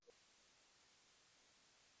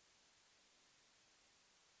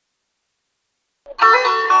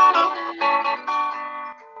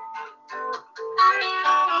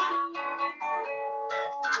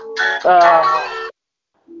Uh,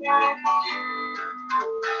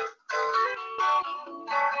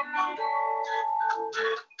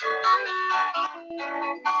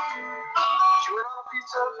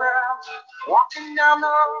 Walking down the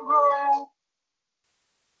road.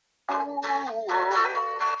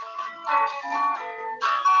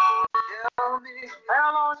 Tell me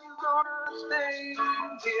how long you gonna stay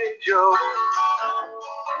here, Joe?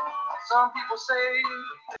 Some people say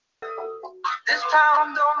this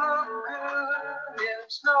town don't look good in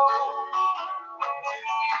snow.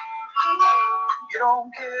 You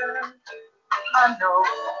don't care, I know.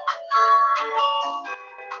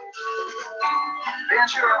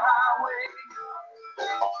 Ventura Highway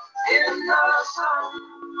in the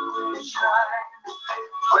sunshine,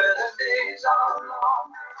 where the days are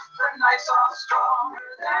longer, the nights are stronger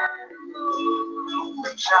than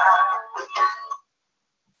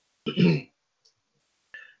moonshine.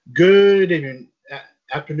 Good evening,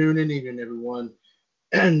 afternoon, and evening, everyone,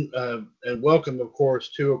 and welcome, of course,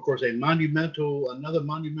 to another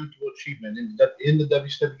monumental achievement in the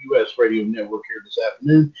WCWUS Radio Network here this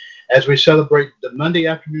afternoon, as we celebrate the Monday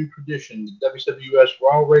afternoon tradition, the WCWUS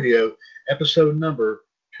Raw Radio episode number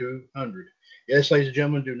 200. Yes, ladies and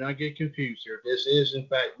gentlemen, do not get confused here. This is, in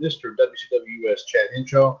fact, Mr. WCWUS Chad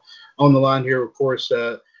Henshaw on the line here, of course.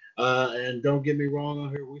 And don't get me wrong on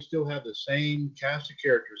here, we still have the same cast of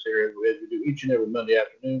characters here as we do each and every Monday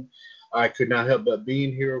afternoon. I could not help but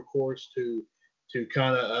being here, of course, to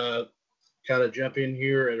kind of jump in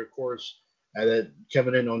here, and of course,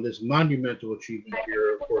 coming in on this monumental achievement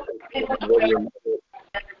here,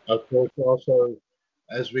 of course, also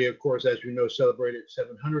as we know, celebrated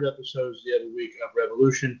 700 episodes the other week of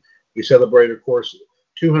Revolution. We celebrate, of course,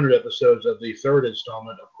 200 episodes of the third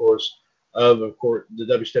installment, of course, the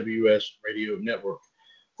WCWUS Radio Network.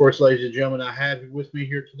 Of course, ladies and gentlemen, I have with me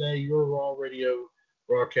here today your Raw Radio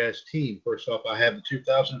broadcast team. First off, I have the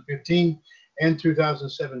 2015 and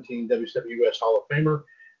 2017 WCWUS Hall of Famer,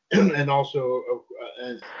 and also,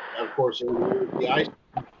 of course, the ice.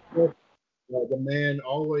 The man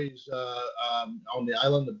always on the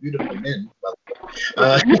island of beautiful men.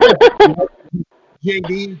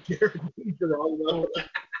 JD,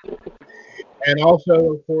 and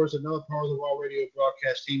also, of course, another part of the Raw Radio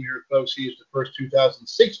broadcast team here, folks. He is the first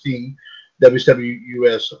 2016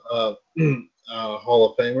 WCWUS Hall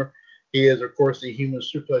of Famer. He is, of course, the human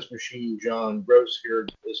suplex machine, John Gross, here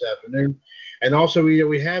this afternoon. And also, we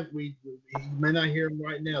may not hear him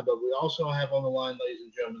right now, but we also have on the line, ladies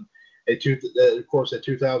and gentlemen, a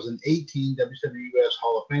 2018 WCWUS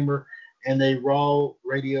Hall of Famer and a Raw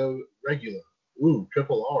Radio regular. Ooh,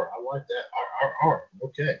 triple R. I like that. R.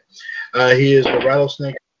 Okay. He is the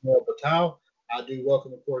Rattlesnake Batal. I do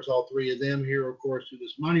welcome, of course, all three of them here, of course, to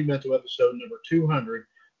this monumental episode number 200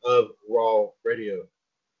 of Raw Radio.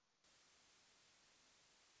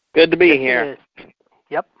 Good to be here.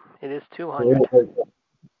 Yep, it is 200.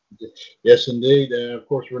 Yes, indeed. Of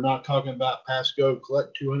course, we're not talking about pass go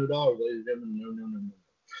collect $200, ladies and gentlemen. No.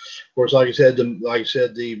 Of course, like I said, the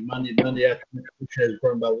Monday afternoon has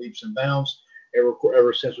grown by leaps and bounds ever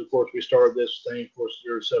since, of course, we started this thing, of course,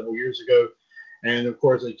 several years ago, and of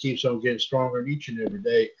course, it keeps on getting stronger each and every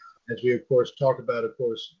day as we, of course, talk about, of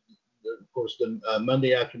course, the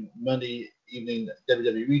Monday evening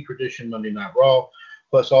WWE tradition, Monday Night Raw.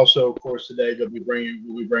 Plus, also, of course, today we'll be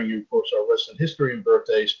bringing you, of course, our wrestling history and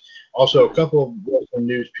birthdays. Also, a couple of wrestling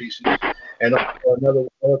news pieces, and other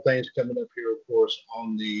things coming up here, of course,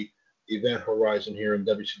 on the event horizon here in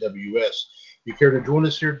WCWUS. You care to join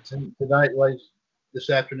us here tonight,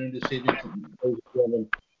 this afternoon, this evening, ladies and gentlemen,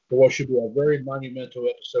 for what should be a very monumental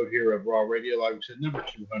episode here of Raw Radio, like we said, number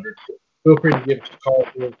 200. Feel free to give us a call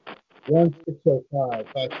here,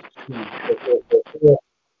 1-605-562-4444.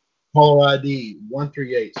 Caller ID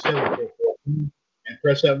 138-7442, and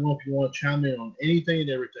press that one if you want to chime in on anything and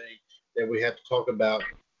everything that we have to talk about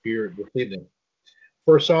here this evening.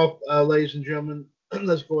 First off, ladies and gentlemen,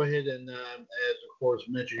 let's go ahead and, as of course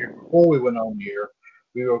mentioned here before we went on the air,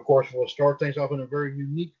 we of course will start things off in a very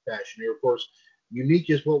unique fashion here. Of course, unique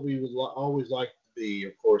is what we would always like to be,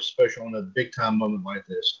 of course, special in a big time moment like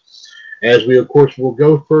this. As we, of course, will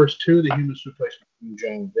go first to the human suplex machine,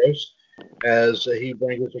 John Gross, as he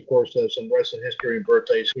brings us, of course, some wrestling history and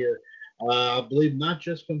birthdays here. I believe not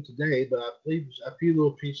just from today, but I believe a few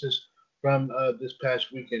little pieces from this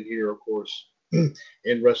past weekend here, of course,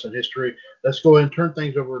 in wrestling history. Let's go ahead and turn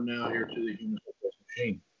things over now here to the human suplex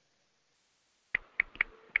machine.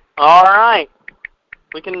 All right.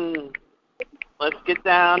 Let's get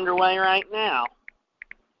that underway right now.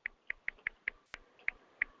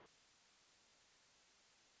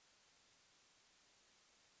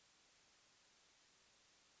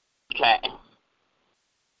 Okay.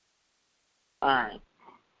 All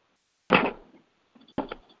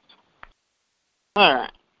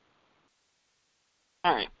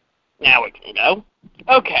right. Now we can go.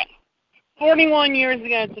 Okay. 41 years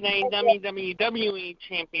ago today, WWE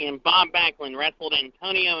champion Bob Backlund wrestled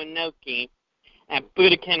Antonio Inoki at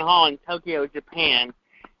Budokan Hall in Tokyo, Japan,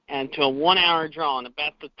 and to a 1-hour draw in a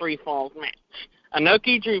best-of-3 falls match.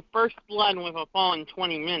 Inoki drew first blood with a fall in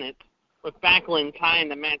 20 minutes, with Backlund tying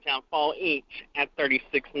the match out fall each at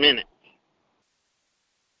 36 minutes.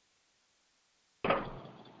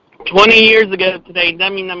 20 years ago today,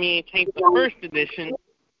 WWE taped the first edition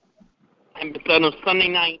episode of Sunday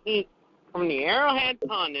Night Heat from the Arrowhead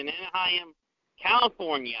Pond in Anaheim,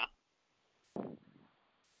 California.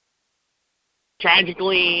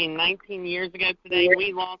 Tragically, 19 years ago today,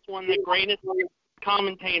 we lost one of the greatest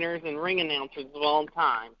commentators and ring announcers of all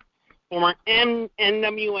time, former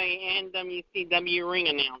NWA and WCW ring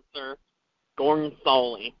announcer, Gordon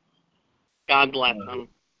Soley. God bless him.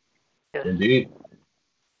 Indeed.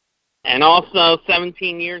 And also,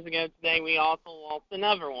 17 years ago today, we also lost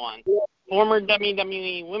another one. Former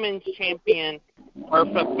WWE Women's Champion,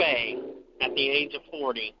 Bertha Faye, at the age of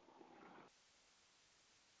 40.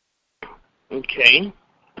 Okay,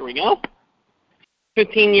 here we go.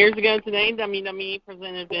 15 years ago today, WWE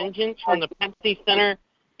presented Vengeance from the Pepsi Center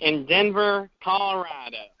in Denver,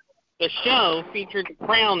 Colorado. The show featured the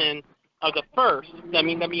crowning of the first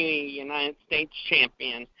WWE United States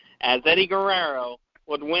champion, as Eddie Guerrero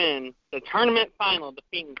would win the tournament final,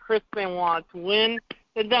 defeating Chris Benoit to win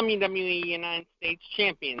the WWE United States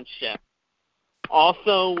Championship.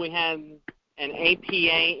 Also, we had an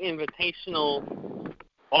APA Invitational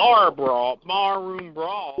barroom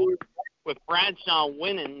brawl with Bradshaw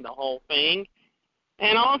winning the whole thing.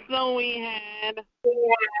 And also we had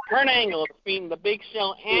Kurt Angle defeating the Big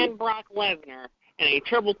Show and Brock Lesnar in a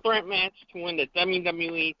triple threat match to win the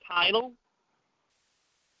WWE title.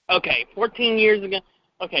 15 years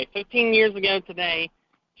ago today,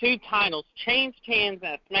 2 titles changed hands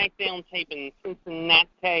at SmackDown tape in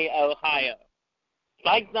Cincinnati, Ohio.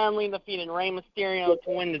 Spike Dudley defeated Rey Mysterio to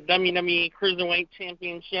win the WWE Cruiserweight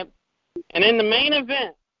Championship. And in the main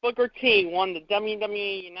event, Booker T won the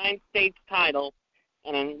WWE United States title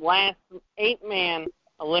in a last 8-man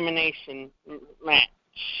elimination match.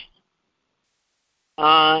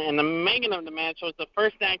 And the making of the match was the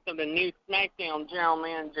first act of the new SmackDown general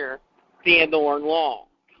manager, Theodore Long.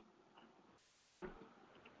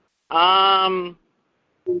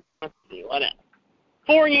 Let's see, what else?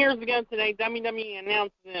 4 years ago today, WWE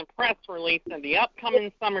announced in a press release that the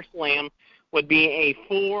upcoming SummerSlam would be a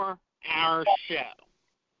 4-hour show.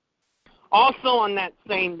 Also on that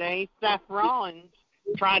same day, Seth Rollins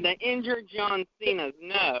tried to injure John Cena's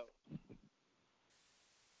nose.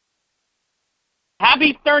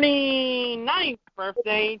 Happy 39th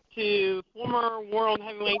birthday to former World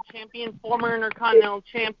Heavyweight Champion, former Intercontinental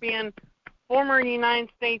Champion, former United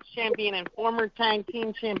States Champion, and former Tag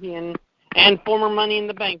Team Champion, and former Money in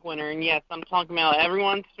the Bank winner. And yes, I'm talking about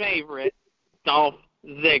everyone's favorite, Dolph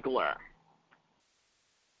Ziggler.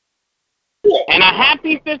 And a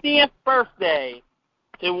happy 50th birthday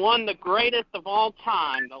to one of the greatest of all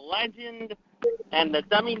time, the legend and the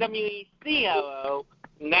WWE COO,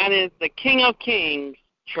 and that is the King of Kings,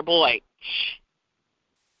 Triple H.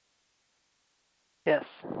 Yes.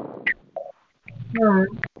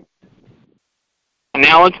 And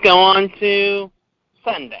now let's go on to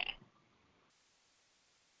Sunday.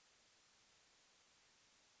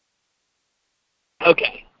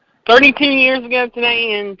 Okay. 32 years ago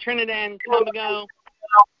today in Trinidad and Tobago,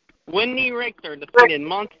 Wendy Richter defeated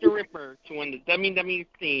Monster Ripper to win the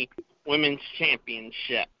WWC Women's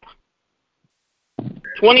Championship.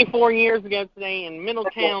 24 years ago today in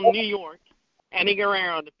Middletown, New York, Eddie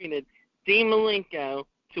Guerrero defeated Dean Malenko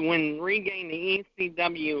to regain the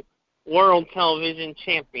ECW World Television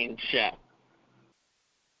Championship.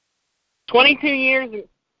 22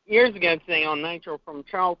 years ago today on Nitro from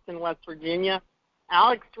Charleston, West Virginia,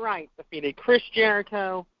 Alex Wright defeated Chris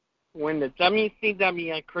Jericho to win the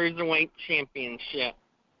WCW Cruiserweight Championship.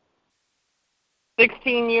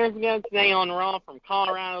 16 years ago today on Raw from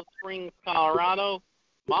Colorado Springs, Colorado,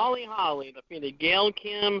 Molly Holly defeated Gail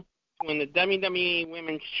Kim to win the WWE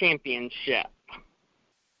Women's Championship.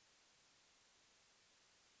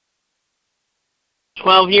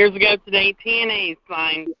 12 years ago today, TNA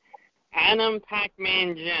signed Adam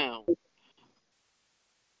Pac-Man Jones.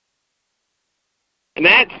 And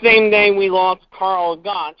that same day we lost Carl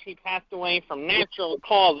Gotch. He passed away from natural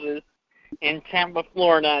causes in Tampa,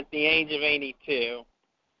 Florida at the age of 82.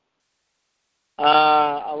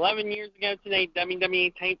 11 years ago today,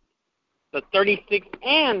 WWE taped the 36th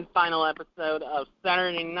and final episode of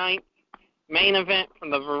Saturday night's main event from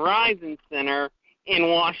the Verizon Center in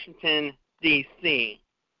Washington, D.C.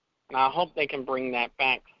 And I hope they can bring that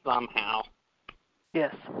back somehow.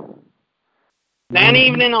 Yes. That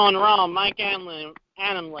evening on Raw, Mike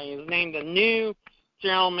Adamle is named the new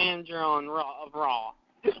general manager of Raw.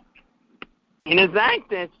 In his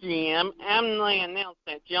act as GM, Adamle announced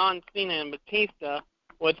that John Cena and Batista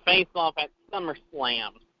would face off at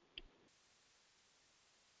SummerSlam.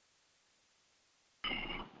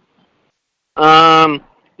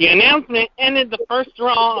 The announcement ended the first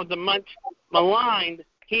Raw of the much maligned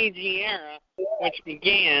PG era, which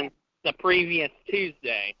began the previous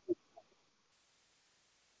Tuesday.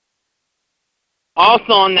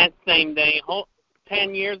 Also on that same day,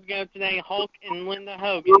 10 years ago today, Hulk and Linda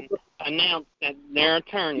Hogan announced that their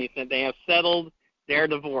attorneys that they have settled their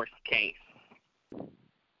divorce case.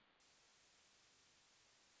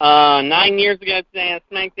 9 years ago today, at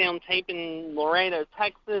SmackDown tape in Laredo,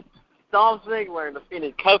 Texas, Dolph Ziggler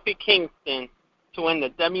defeated Kofi Kingston to win the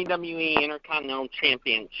WWE Intercontinental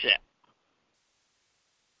Championship.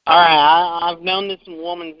 All right, I've known this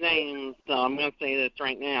woman's name, so I'm going to say this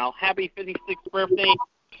right now. Happy 56th birthday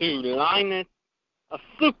to Linus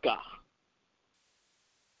Asuka.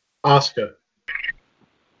 Asuka.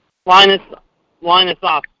 Linus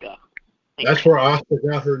Asuka. That's where Asuka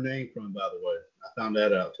got her name from, by the way. I found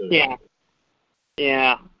that out, too.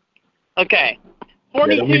 Yeah. Okay.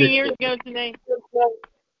 42 years ago today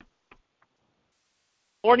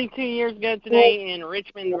in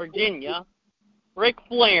Richmond, Virginia, Ric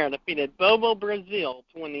Flair defeated Bobo Brazil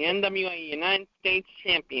to win the NWA United States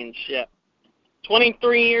Championship.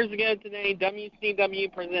 23 years ago today,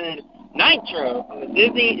 WCW presented Nitro from the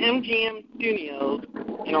Disney MGM Studios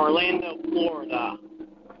in Orlando, Florida.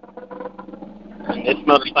 And this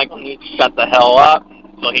motorcycle needs to shut the hell up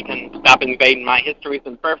so he can stop invading my histories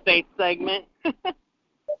and birthday segment.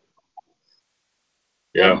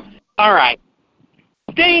 Yeah. All right.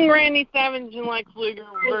 Sting, Randy Savage, and Lex Luger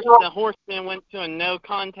versus the Horsemen went to a no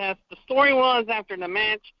contest. The story was, after the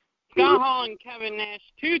match, Scott Hall and Kevin Nash,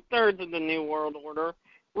 2/3 of the New World Order,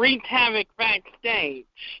 wreaked havoc backstage.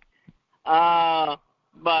 But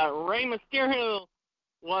Rey Mysterio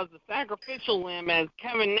was the sacrificial lamb as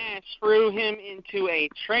Kevin Nash threw him into a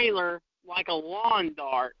trailer like a lawn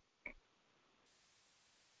dart.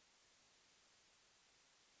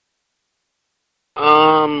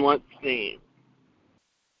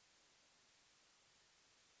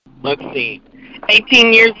 Let's see.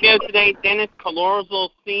 18 years ago today, Dennis Colorzal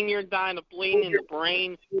Sr. died of bleeding in the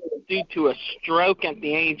brain due to a stroke at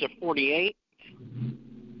the age of 48.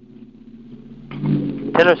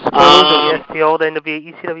 Dennis Colorzal, yes, the old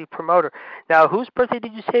NWA ECW promoter. Now, whose birthday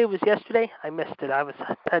did you say it was yesterday? I missed it. I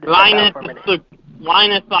had to Linus for a minute.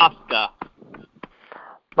 Asuka.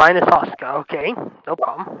 Linus Asuka, okay. No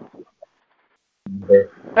problem.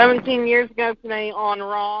 17 years ago today on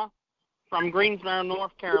Raw, from Greensboro,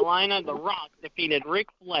 North Carolina, The Rock defeated Ric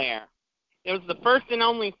Flair. It was the first and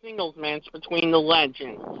only singles match between the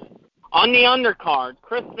legends. On the undercard,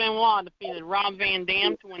 Chris Benoit defeated Rob Van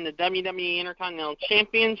Dam to win the WWE Intercontinental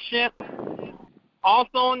Championship.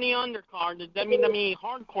 Also on the undercard, the WWE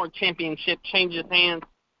Hardcore Championship changed hands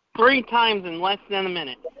 3 times in less than a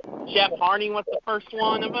minute. Jeff Hardy was the first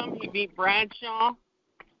one of them. He beat Bradshaw.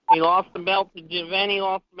 He lost the belt to Giovanni,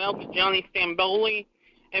 lost the belt to Johnny Stamboli,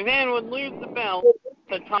 and then would lose the belt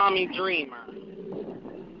to Tommy Dreamer.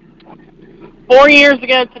 4 years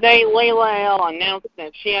ago today, Layla El announced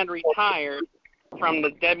that she had retired from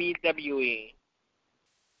the WWE.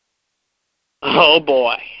 Oh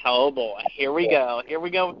boy. Here we go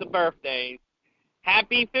with the birthdays.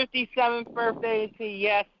 Happy 57th birthday to,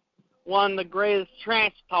 yes, one of the greatest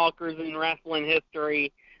trash talkers in wrestling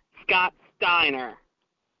history, Scott Steiner.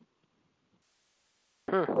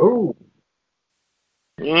 Oh.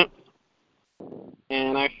 Yep.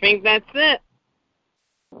 And I think that's it.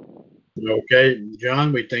 Okay,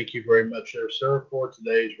 John, we thank you very much there, sir, for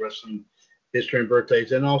today's wrestling history and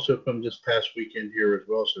birthdays, and also from this past weekend here as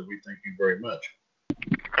well, sir. We thank you very much.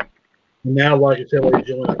 And now, like I said, ladies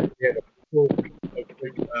and gentlemen, we have a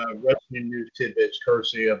quick wrestling news tidbits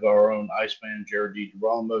courtesy of our own Iceman, Jared D.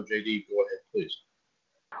 Girolamo. JD, go ahead, please.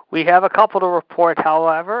 We have a couple to report,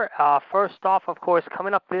 however. First off, of course,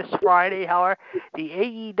 coming up this Friday, however, the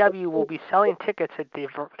AEW will be selling tickets at the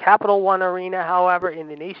Capital One Arena, however, in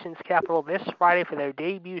the nation's capital this Friday for their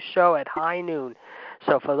debut show at high noon.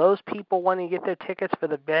 So for those people wanting to get their tickets for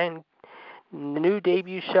the new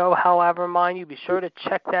debut show, however, mind you, be sure to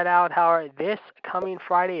check that out, however, this coming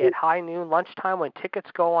Friday at high noon, lunchtime, when tickets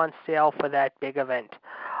go on sale for that big event.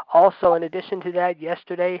 Also, in addition to that,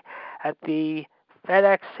 yesterday at the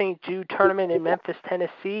FedEx St. Jude tournament in Memphis,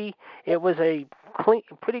 Tennessee, it was a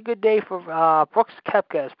pretty good day for Brooks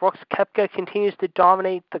Koepka. As Brooks Koepka continues to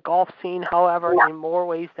dominate the golf scene, however, in more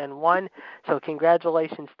ways than one. So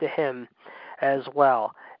congratulations to him as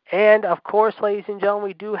well. And, of course, ladies and gentlemen,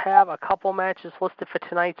 we do have a couple matches listed for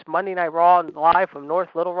tonight's Monday Night Raw live from North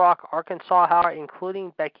Little Rock, Arkansas, however,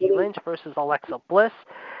 including Becky Lynch versus Alexa Bliss,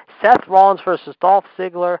 Seth Rollins versus Dolph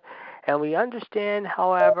Ziggler. And we understand,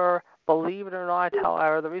 however, believe it or not,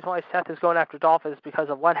 however, the reason why Seth is going after Dolph is because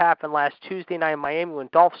of what happened last Tuesday night in Miami when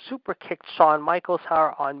Dolph super kicked Shawn Michaels,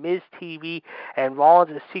 however, on Miz TV, and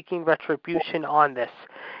Rollins is seeking retribution on this.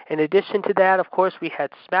 In addition to that, of course, we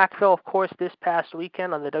had SmackDown, of course, this past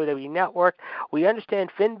weekend on the WWE Network. We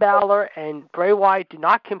understand Finn Balor and Bray Wyatt do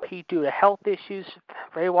not compete due to health issues.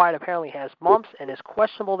 Bray Wyatt apparently has mumps and is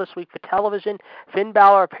questionable this week for television. Finn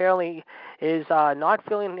Balor apparently is not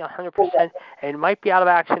feeling 100% and might be out of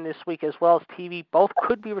action this week as well as TV. Both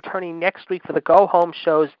could be returning next week for the go-home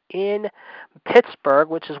shows in Pittsburgh,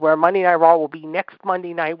 which is where Monday Night Raw will be next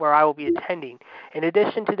Monday night, where I will be attending. In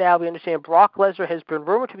addition to that, we understand Brock Lesnar has been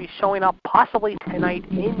rumored to be showing up possibly tonight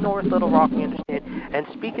in North Little Rock, we understand. And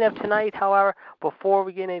speaking of tonight, however, before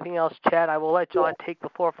we get anything else, Chad, I will let John take the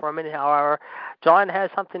floor for a minute, however. John has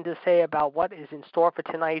something to say about what is in store for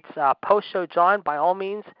tonight's post-show. John, by all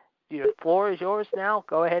means, the floor is yours now.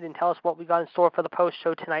 Go ahead and tell us what we got in store for the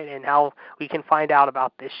post-show tonight and how we can find out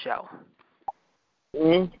about this show.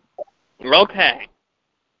 Okay.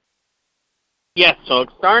 Yes, so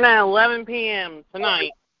starting at 11 p.m.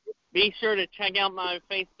 tonight, be sure to check out my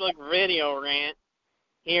Facebook video rant.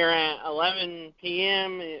 Here at 11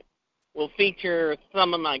 p.m., it will feature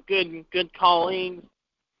some of my good colleagues,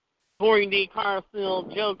 Corey D. Carson,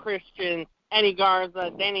 Joe Christian, Eddie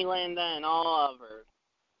Garza, Danny Landa, and all others.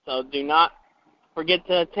 So do not forget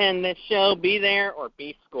to attend this show. Be there or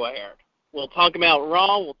be squared. We'll talk about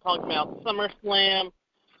Raw. We'll talk about SummerSlam.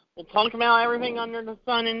 We'll talk about everything under the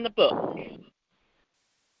sun in the book.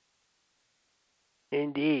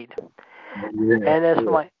 Indeed. And as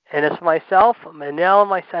for myself, Manel and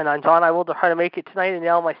my son, and John, I will try to make it tonight, and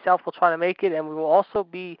Manel and myself will try to make it, and we will also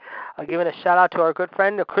be giving a shout-out to our good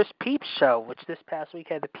friend, the Chris Peeps Show, which this past week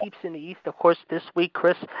had the Peeps in the East. Of course, this week,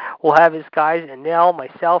 Chris will have his guys, and Nell,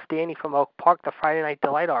 myself, Danny from Oak Park, the Friday Night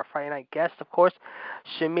Delight, our Friday night guest, of course,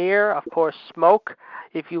 Shamir, of course, Smoke,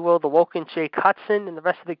 if you will, the Woken Jake Hudson, and the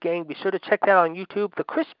rest of the gang. Be sure to check that on YouTube, the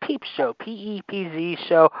Chris Peeps Show, P-E-P-Z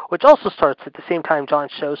Show, which also starts at the same time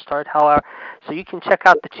John's shows start, however, so you can check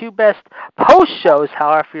out the two best post shows,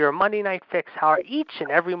 however, for your Monday Night Fix, however, each and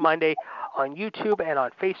every Monday on YouTube and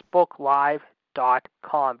on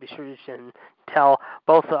FacebookLive.com. Be sure to tell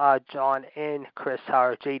both John and Chris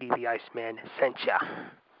how JD the Iceman sent you.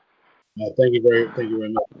 Thank you very much,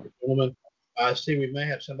 gentlemen. I see we may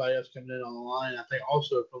have somebody else coming in on the line. I think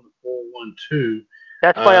also from the 412.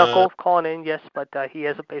 That's my uncle's calling in, yes, but he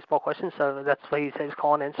has a baseball question, so that's why he says he's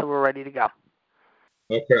calling in, so we're ready to go.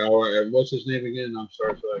 Okay, all right. And what's his name again? I'm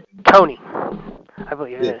sorry. So I can... Tony, I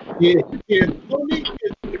believe it is. Yeah, Tony.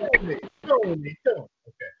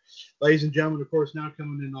 Okay. Ladies and gentlemen, of course, now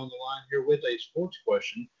coming in on the line here with a sports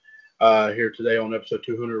question here today on episode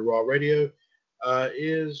 200 Raw Radio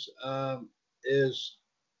is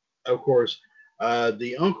of course,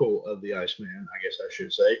 the uncle of the Iceman, I guess I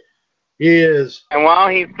should say. He is... And while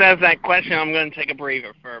he says that question, I'm going to take a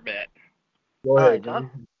breather for a bit. Go ahead,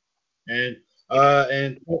 John. And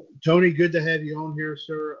Tony, good to have you on here,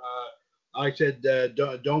 sir. Like I said,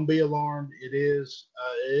 don't be alarmed. It is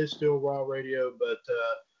still Raw Radio, but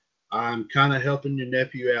I'm kind of helping your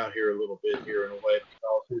nephew out here a little bit here in a way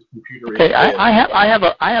because his computer. Okay,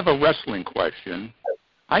 I have a wrestling question.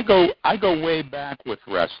 I go way back with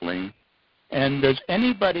wrestling, and does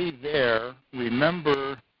anybody there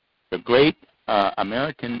remember the great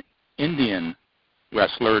American Indian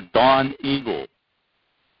wrestler Don Eagle?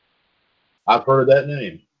 I've heard that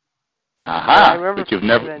name. Aha! But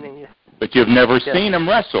you've never seen him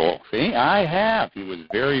wrestle. See, I have. He was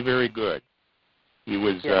very, very good. He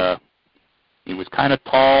was kind of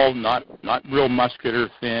tall, not real muscular,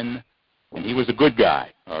 thin, and he was a good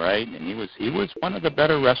guy. All right, and he was one of the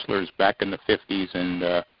better wrestlers back in the 50s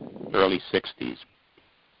and early 60s.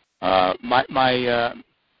 My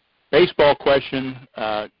baseball question,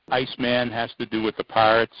 Iceman, has to do with the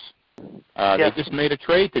Pirates. They just made a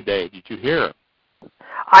trade today. Did you hear?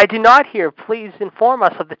 I did not hear. Please inform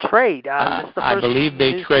us of the trade. I believe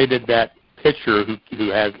they traded that pitcher who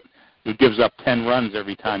gives up 10 runs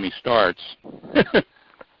every time he starts.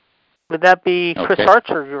 Would that be Chris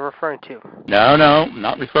Archer you're referring to? No,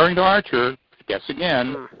 not referring to Archer. Guess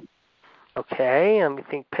again. Okay, let me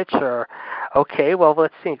think. Pitcher. Okay, well,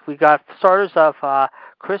 let's think. We got starters of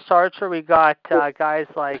Chris Archer. We got guys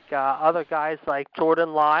like other guys like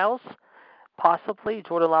Jordan Lyles, possibly.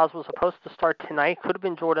 Jordan Lyles was supposed to start tonight. Could have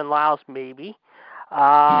been Jordan Lyles, maybe. You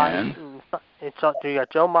got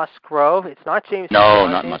Joe Musgrove. It's not James. No,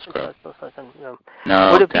 not Musgrove.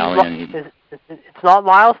 No, would it Italian. It's not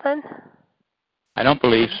Lyles then? I don't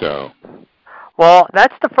believe so. Well,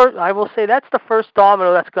 that's the first. I will say that's the first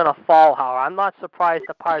domino that's going to fall. However, I'm not surprised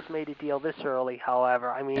the Pirates made a deal this early.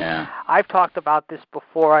 However, I mean, I've talked about this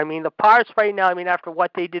before. I mean, the Pirates right now. I mean, after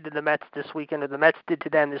what they did to the Mets this weekend, or the Mets did to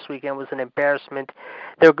them this weekend, was an embarrassment.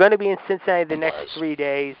 They're going to be in Cincinnati the next 3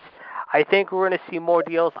 days. I think we're going to see more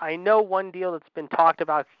deals. I know one deal that's been talked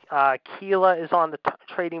about. Keela is on the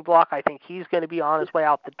trading block. I think he's going to be on his way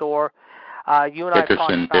out the door. You and I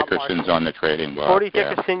talked about Dickerson's on the trading block. Cody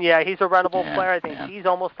Dickerson, he's a runnable player. I think he's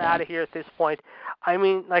almost out of here at this point. I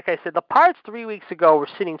mean, like I said, the Pirates 3 weeks ago were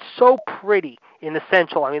sitting so pretty in the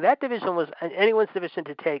Central. I mean, that division was anyone's division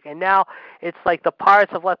to take, and now it's like the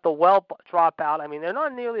Pirates have let the well drop out. I mean, they're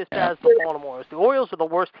not nearly as bad as the Baltimore. The Orioles are the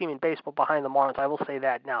worst team in baseball behind the Marlins. I will say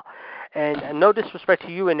that now. And no disrespect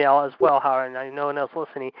to you and Nell as well, Howard, and I know Nell's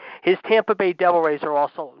listening. His Tampa Bay Devil Rays are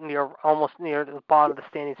also almost near the bottom of the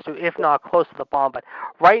standings too, if not close to the bottom. But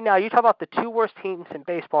right now, you talk about the two worst teams in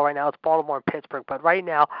baseball right now. It's Baltimore and Pittsburgh. But right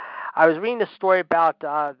now, I was reading a story about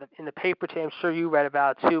in the paper today. I'm sure you read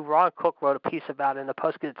about it too. Ron Cook wrote a piece about it in the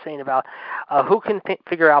Post-Gazette saying about who can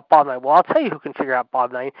figure out bottom line. Well, I'll tell you who can figure out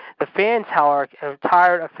bottom line. The fans, however, are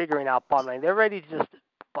tired of figuring out bottom line. They're ready to just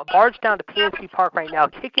barge down to PNC Park right now,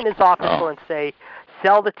 kick in his office door and say,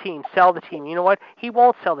 sell the team, sell the team. You know what? He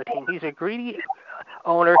won't sell the team. He's a greedy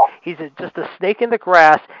owner. He's just a snake in the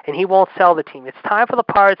grass, and he won't sell the team. It's time for the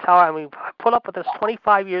Pirates, Howard. I mean, put up with this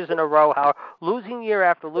 25 years in a row, Howard, losing year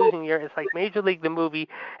after losing year. It's like Major League, the movie,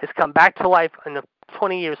 has come back to life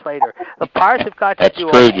 20 years later. The Pirates have got to do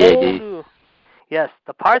a whole new... Yes,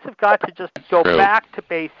 the Pirates have got to just go back to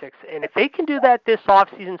basics. And if they can do that this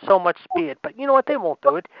offseason, so much be it. But you know what? They won't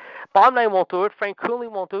do it. Baumgartner won't do it. Frank Cooley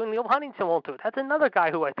won't do it. Neil Huntington won't do it. That's another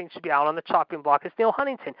guy who I think should be out on the chopping block is Neil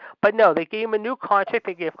Huntington. But no, they gave him a new contract.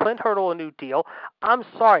 They gave Clint Hurdle a new deal. I'm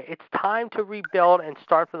sorry. It's time to rebuild and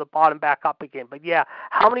start from the bottom back up again. But, yeah,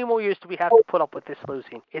 how many more years do we have to put up with this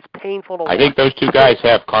losing? It's painful to watch. I think those two guys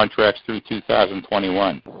have contracts through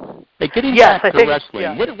 2021. Hey, getting back to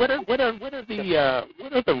wrestling, what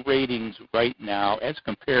are the ratings right now as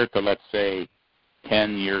compared to, let's say,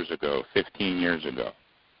 10 years ago, 15 years ago?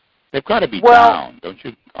 They've got to be down, don't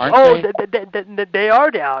you? Aren't they? They are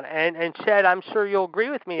down. And Chad, I'm sure you'll agree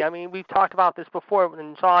with me. I mean, we've talked about this before,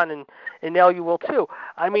 and John and Nell, you will too.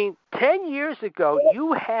 I mean, 10 years ago,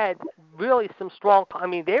 you had really some strong, I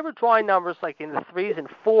mean, they were drawing numbers like in the 3s and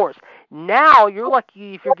 4s. Now, you're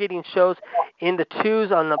lucky if you're getting shows in the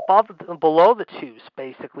 2s and below the 2s,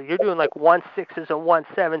 basically. You're doing like 1-6s and 1-7s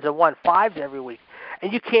and 1-5s every week.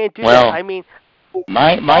 And you can't do that. I mean,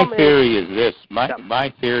 My theory is this.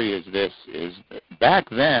 My theory is this: is back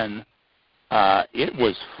then, it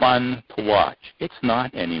was fun to watch. It's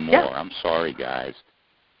not anymore. Yeah. I'm sorry, guys.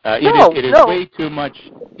 It is way too much.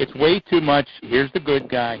 It's way too much. Here's the good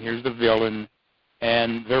guy. Here's the villain,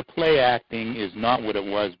 and their play acting is not what it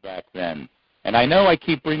was back then. And I know I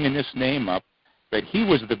keep bringing this name up, but he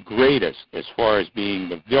was the greatest as far as being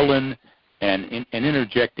the villain and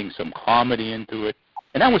interjecting some comedy into it,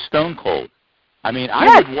 and that was Stone Cold. I mean,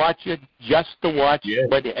 I would watch it just to watch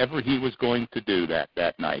whatever he was going to do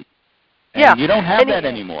that night. And you don't have that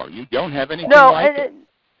anymore. You don't have anything like it.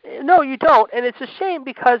 No, you don't, and it's a shame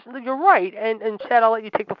because you're right. And Chad, I'll let you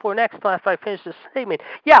take the floor next after I finish this statement.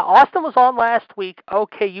 Yeah, Austin was on last week.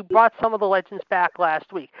 Okay, you brought some of the legends back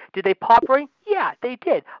last week. Did they pop ring? Yeah, they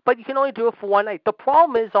did. But you can only do it for one night. The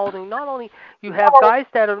problem is, Alding, not only you have guys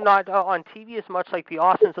that are not on TV as much like the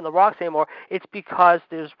Austins and the Rocks anymore, it's because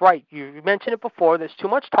you mentioned it before, there's too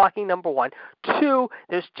much talking, number one. Two,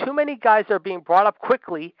 there's too many guys that are being brought up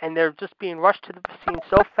quickly, and they're just being rushed to the scene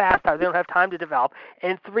so fast that they don't have time to develop.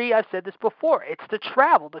 And three, I've said this before, it's the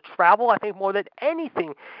travel. The travel, I think, more than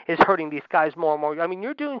anything is hurting these guys more and more. I mean,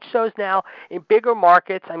 you're doing shows now in bigger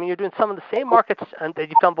markets. I mean, you're doing some of the same markets that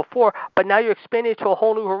you've done before, but now you're expanding it to a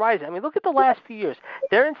whole new horizon. I mean, look at the last few years.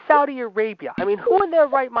 They're in Saudi Arabia. I mean, who in their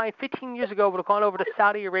right mind 15 years ago would have gone over to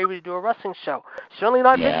Saudi Arabia to do a wrestling show? Certainly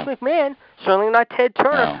not Vince McMahon. Certainly not Ted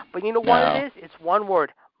Turner. No, but you know what it is? It's one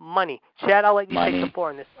word: money. Chad, I'll let you take the floor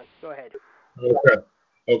on this one. Go ahead.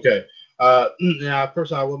 Okay. Now,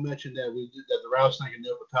 first I will mention that the Rattlesnake and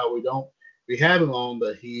Nickel we have him on,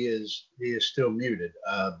 but he is still muted.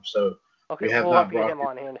 So okay, we'll have to get him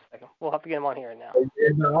on here in a second. We'll have to get him on here now.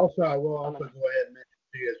 And also, I will also go ahead and mention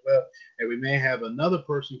to you as well. And we may have another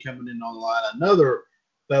person coming in on the line, another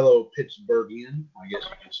fellow Pittsburghian, I guess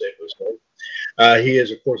you can safely say. He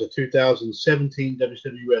is, of course, a 2017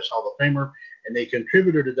 WCWUS Hall of Famer and a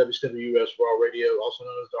contributor to WCWUS Raw Radio, also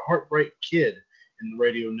known as the Heartbreak Kid in the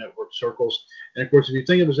radio network circles. And, of course, if you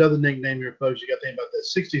think of his other nickname here, folks, you got to think about that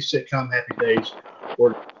 60s sitcom Happy Days,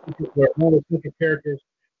 where one of the central characters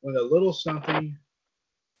went a little something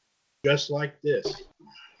just like this.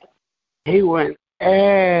 He went,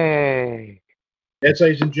 hey. Yes,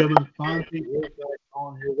 ladies and gentlemen, Fonzie is back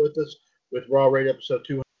on here with us with Raw Radio episode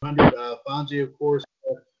 200. Fonzie, of course,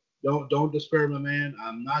 don't despair, my man.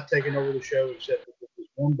 I'm not taking over the show except for this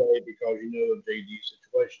one day because you know of JD's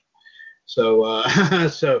situation. So,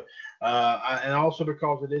 and also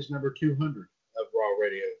because it is number 200 of Raw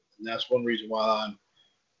Radio, and that's one reason why I'm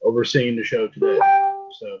overseeing the show today.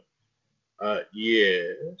 So,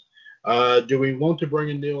 yeah. Do we want to bring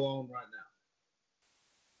in Neil on right now?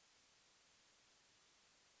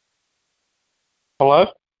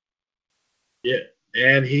 Hello? Yeah,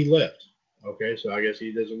 and he left. Okay, so I guess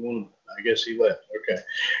he doesn't want to. I guess he left. Okay.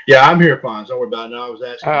 Yeah, I'm here, Fonz. Don't worry about it. No, I was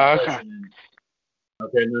asking a question.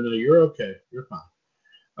 Okay, no, you're okay. You're fine.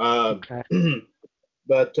 Okay.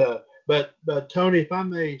 But Tony, if I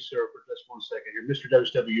may, sir, for just 1 second here, Mr.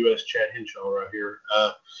 WCWUS Chad Henshaw right here.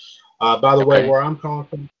 By the way, where I'm calling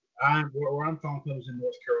from, is in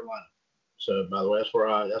North Carolina. So, by the way, that's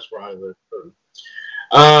where I live.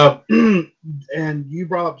 And you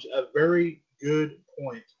brought up a very good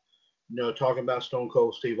point, talking about Stone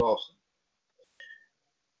Cold Steve Austin.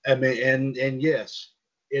 I mean, and yes,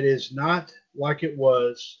 it is not like it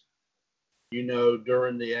was,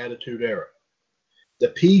 during the Attitude Era. The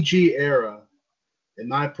PG era, in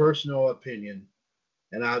my personal opinion,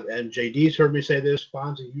 and JD's heard me say this,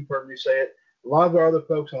 Fonzie, you've heard me say it, a lot of our other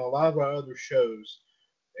folks on a lot of our other shows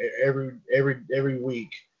every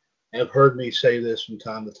week have heard me say this from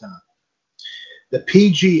time to time. The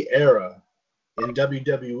PG era in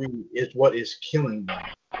WWE is what is killing them.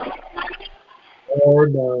 Or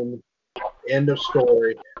none. End of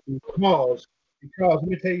story. Because let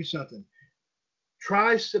me tell you something.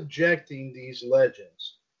 Try subjecting these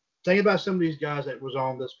legends. Think about some of these guys that was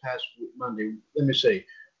on this past Monday. Let me see.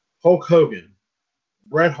 Hulk Hogan,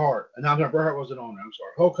 Bret Hart. No, Bret Hart wasn't on there. I'm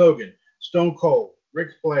sorry. Hulk Hogan, Stone Cold, Ric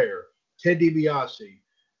Flair, Ted DiBiase.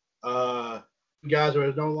 Guys that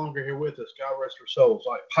are no longer here with us, God rest their souls,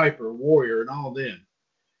 like Piper, Warrior, and all them.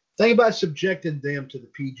 Think about subjecting them to the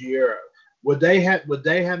PG era. Would they have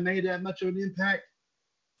made that much of an impact?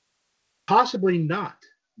 Possibly not.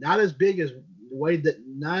 Not as big as the way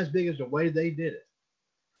they did it.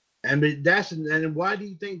 And why do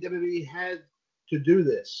you think WWE had to do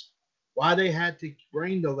this? Why they had to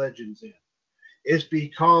bring the legends in? It's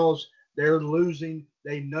because they're losing.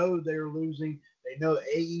 They know they're losing. They know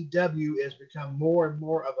AEW has become more and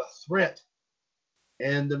more of a threat,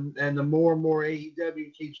 and the more and more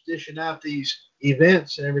AEW keeps dishing out these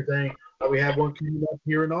events and everything. We have one coming up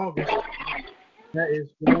here in August. That is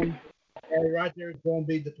going right there. Is going to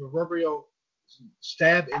be the proverbial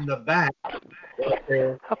stab in the back. Right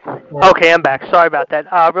there. Okay, I'm back. Sorry about that.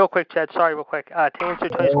 Real quick, Chad. Sorry, real quick. To answer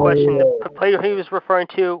Tony's question, the player he was referring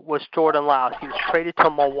to was Jordan Lyles. He was traded to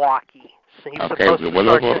Milwaukee. So he's supposed to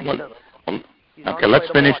Okay, let's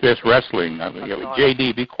finish this wrestling.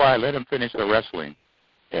 JD, be quiet. Let him finish the wrestling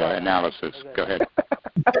analysis. Go ahead.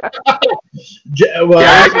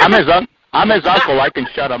 I'm his uncle. I can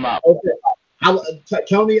shut him up. Okay.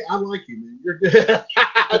 Tony, I like you, man. You're good.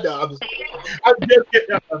 No, I'm just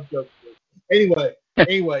kidding. Anyway,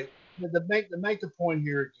 to make the point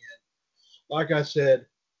here again, like I said,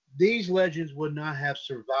 these legends would not have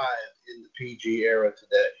survived in the PG era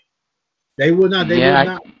today. They would not. They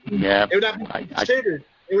would not be considered.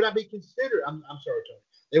 They would not be considered. I'm sorry, Tony.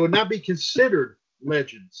 They would not be considered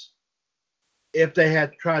legends if they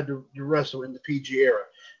had tried to wrestle in the PG era.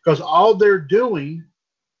 Because all they're doing,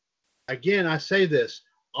 again, I say this,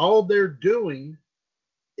 all they're doing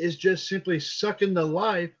is just simply sucking the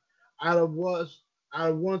life out of once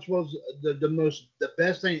was the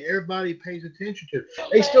best thing everybody pays attention to.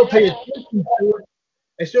 They still pay attention to it.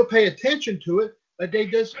 They still pay attention to it. But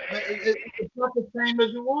it's not the same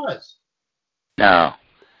as it was. No.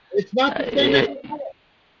 It's not the same as it was.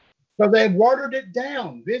 So they've watered it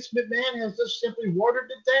down. Vince McMahon has just simply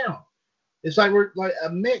watered it down. It's like we're like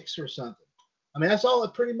a mix or something. I mean, that's all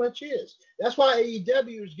it pretty much is. That's why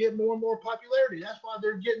AEW is getting more and more popularity. That's why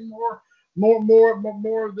they're getting more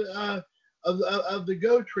of the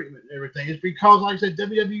go treatment and everything. It's because, like I said,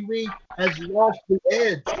 WWE has lost the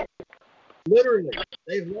edge. Literally,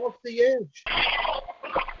 they've lost the edge.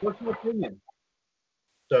 What's your opinion?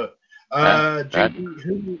 So,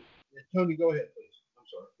 Tony, go ahead, please. I'm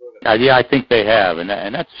sorry. Go ahead. Yeah, I think they have, and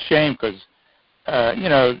that's a shame because,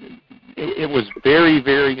 it was very,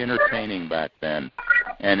 very entertaining back then,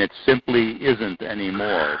 and it simply isn't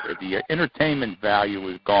anymore. The entertainment value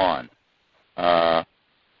is gone.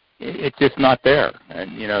 It's just not there,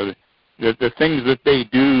 and the things that they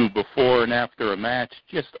do before and after a match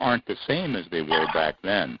just aren't the same as they were back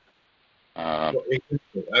then. I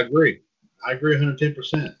agree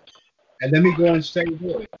 110%. And let me go and say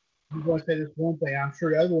this. I'm going to say this one thing. I'm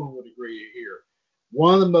sure everyone would agree here.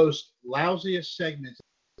 One of the most lousiest segments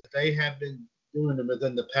that they have been doing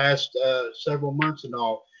within the past several months and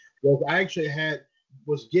all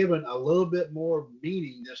was given a little bit more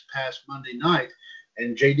meaning this past Monday night.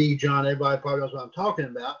 And JD, John, everybody probably knows what I'm talking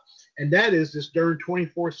about. And that is this darn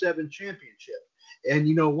 24/7 championship. And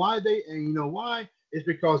you know why It's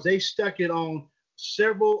because they stuck it on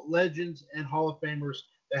several legends and Hall of Famers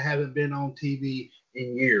that haven't been on TV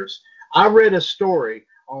in years. I read a story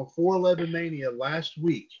on 411 Mania last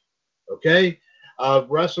week, okay, of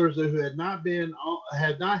wrestlers who had not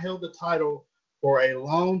held the title for a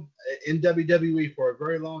long in WWE for a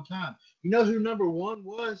very long time. You know who number one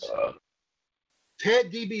was?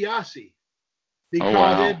 Ted DiBiase,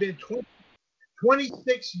 because it had been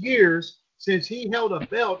 26 years since he held a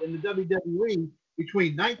belt in the WWE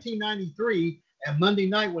between 1993 and Monday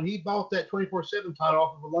night when he bought that 24/7 title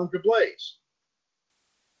off of Alundra Blaze.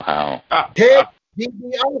 Wow. Ted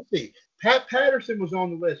DiBiase. Pat Patterson was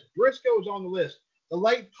on the list. Briscoe was on the list. The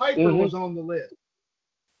late Piper was on the list.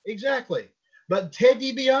 Exactly. But Ted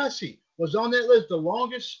DiBiase was on that list, the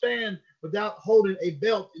longest span without holding a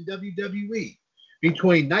belt in WWE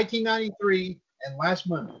between 1993 and last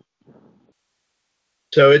Monday.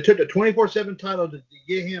 So it took the 24/7 title to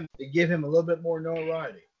give him a little bit more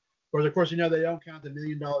notoriety. Of course, they don't count the $1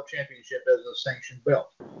 million championship as a sanctioned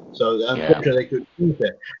belt. So unfortunately, they couldn't use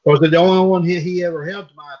that. Because the only one he ever held,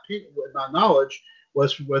 to my opinion, with my knowledge,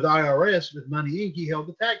 was with IRS with Money Inc. He held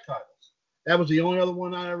the tag titles. That was the only other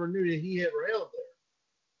one I ever knew that he ever held there.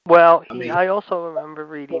 Well, I also remember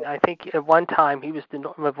reading, I think at one time he was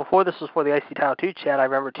before this was for the IC title too, Chad, I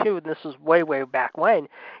remember too, and this was way, way back when,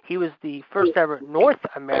 he was the first ever North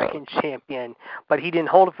American champion, but he didn't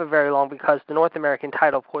hold it for very long because the North American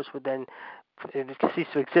title, of course, would then cease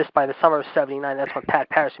to exist by the summer of '79. That's when Pat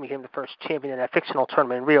Patterson became the first champion in that fictional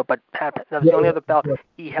tournament in Rio, but that was the only other belt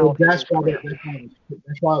he held. That's why it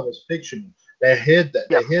was fictional. They hid that.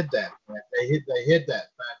 They hid that. They hid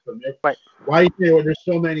that fact from it. Right. Why there's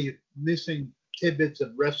so many missing tidbits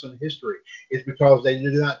of wrestling history is because they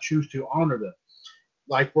do not choose to honor them.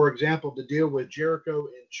 Like, for example, the deal with Jericho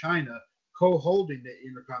in China co-holding the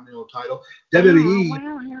Intercontinental title. WWE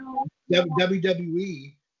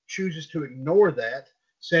chooses to ignore that,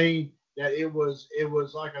 saying that it was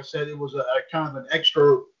like I said, it was a kind of an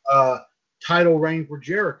extra title reign for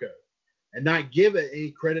Jericho, and not give it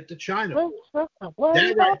any credit to China. That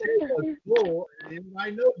right there was bull, and I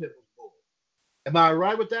know that was bull. Am I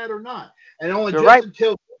right with that or not? And only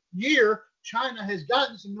until this year, China has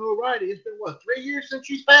gotten some notoriety. It's been, 3 years since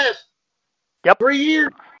she's passed? Yep. 3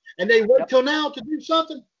 years. And they wait till now to do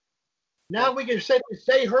something. Now we can say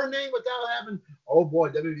her name without having, oh boy,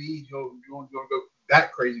 WWE's going to go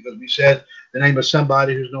that crazy because we said the name of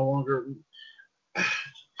somebody who's no longer.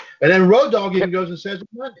 And then Road Dogg even goes and says it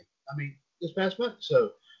Monday. I mean, this past month.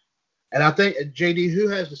 So, and I think, JD, who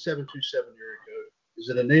has the 727 area code? Is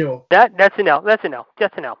it Anil? That's Anil.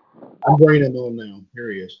 That's Anil. I'm bringing him on now. Here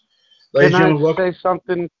he is. Ladies and gentlemen, welcome. Say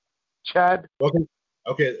something, Chad? Welcome.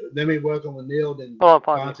 Okay, let me welcome Anil.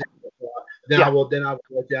 Then I will let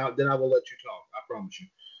you talk. I promise you.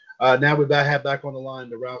 Now we have back on the line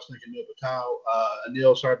the Rattlesnake and Anil Patel.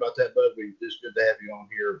 Anil, sorry about that, bud. It's good to have you on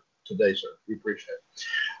here today, sir. We appreciate it.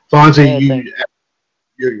 Fonzie,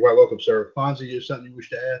 you're welcome, sir. Fonzie, you have something you wish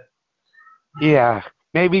to add? Yeah,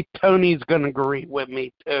 maybe Tony's going to agree with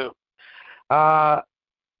me, too. After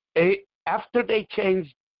they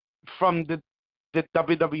changed from the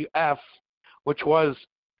WWF, which was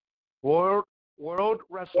World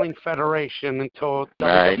Wrestling Federation, until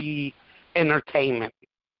WWE Entertainment.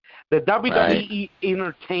 The WWE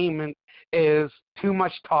Entertainment is too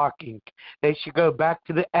much talking. They should go back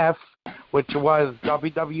to the F, which was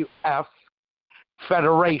WWF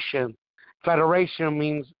Federation. Federation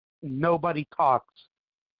means nobody talks.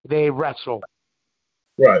 They wrestle.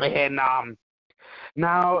 Right. And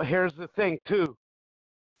now here's the thing, too.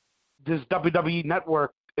 This WWE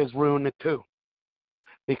network is ruining it, too.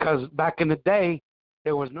 Because back in the day,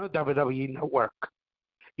 there was no WWE network.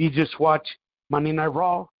 You just watch Monday Night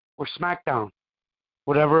Raw or SmackDown,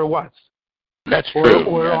 whatever it was. That's true.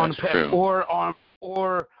 Or yeah, on that's true.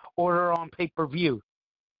 or order on pay-per-view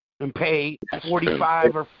and pay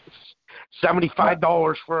 $45 or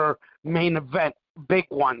 $75 for main event, big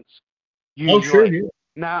ones. Usually. Oh, sure, yeah.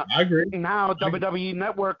 Now, I agree. Now WWE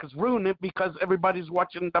Network has ruined it because everybody's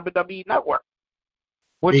watching WWE Network,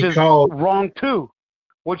 which is wrong too.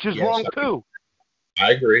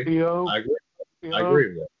 I agree. You know, I agree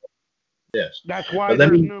with that. Yes. That's why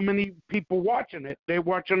there's no many people watching it. They're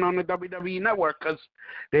watching on the WWE Network because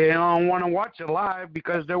they don't want to watch it live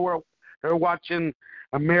because they're watching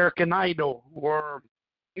American Idol or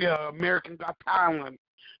American Got Talent,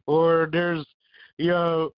 or there's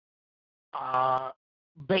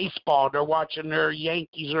baseball. They're watching their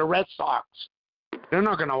Yankees or Red Sox. They're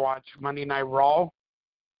not gonna watch Monday Night Raw,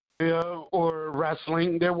 or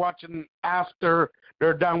wrestling. They're watching after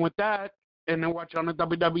they're done with that, and they watch on the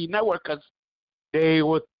WWE Network because they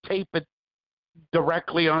would tape it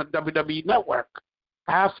directly on the WWE Network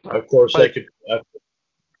after. Of course, they could.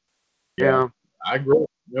 Yeah, I agree.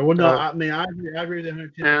 No, I mean, I agree with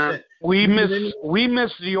that 110%. We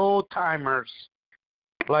miss the old timers,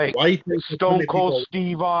 like Stone Cold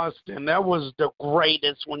Steve Austin. That was the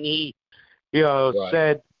greatest when he,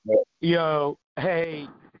 said, hey,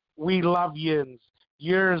 we love you.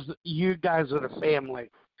 You guys are the family.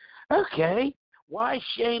 Okay, why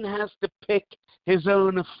Shane has to pick his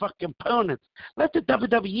own fucking opponents? Let the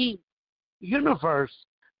WWE universe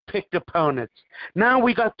pick the opponents. Now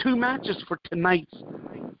we got 2 matches for tonight's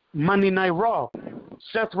Monday Night Raw.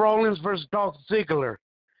 Seth Rollins versus Dolph Ziggler.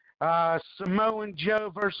 Samoan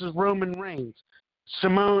Joe versus Roman Reigns.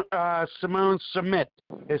 Simone Submit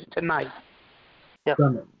is tonight. Yeah.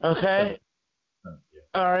 Okay?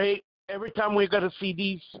 All right. Every time we're going to see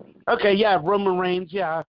these. Okay, yeah, Roman Reigns,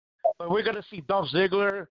 yeah. But we're going to see Dolph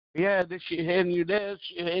Ziggler. Yeah, this shit hitting you this,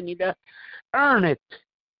 shit hitting you that. Earn it.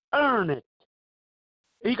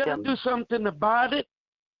 You got to do something about it.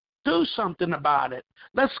 Do something about it.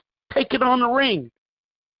 Let's take it on the ring.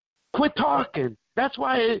 Quit talking. That's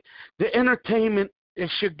why the entertainment,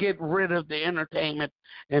 it should get rid of the entertainment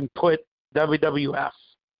and put WWF.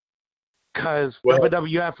 Because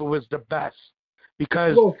WWF was the best.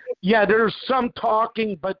 Because, there's some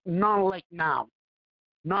talking, but not like now.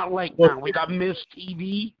 Not like now. We got Miz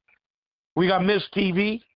TV.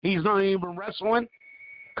 He's not even wrestling.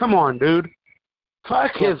 Come on, dude.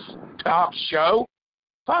 Fuck his talk show.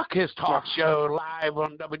 Fuck his talk show live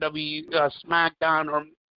on WWE SmackDown or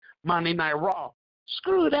Monday Night Raw.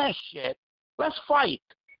 Screw that shit. Let's fight.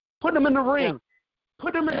 Put him in the ring.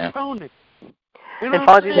 Put him in the opponent. You know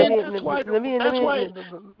what I'm saying? The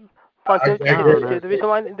reason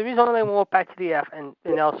why they won't back to the F, and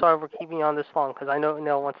Nell, sorry for keeping you on this long, because I know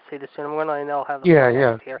Nell wants to say this soon. I'm going to let Nell have the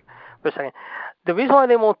here for a second. The reason why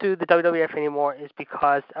they won't do the WWF anymore is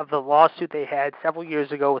because of the lawsuit they had several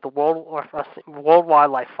years ago with the World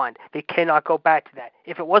Wildlife Fund. They cannot go back to that.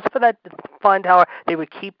 If it wasn't for that fund, however, they would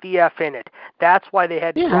keep the F in it. That's why they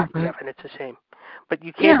had to drop the F, and it's a shame. But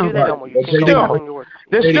you can't do that no more. You can't go back on your word.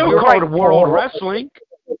 They're still called World Wrestling.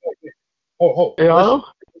 Hold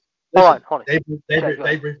on. They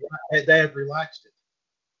have relaxed it.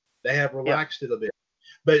 They have relaxed it a bit.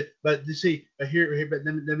 But you see, let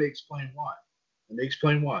me explain why.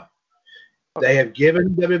 They have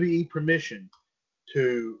given WWE permission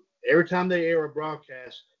to, every time they air a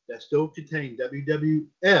broadcast that still contains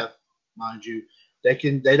WWF, mind you,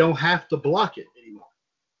 they don't have to block it anymore.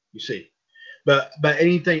 You see. But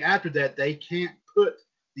anything after that, they can't put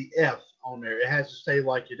the F on there. It has to stay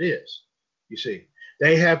like it is. You see.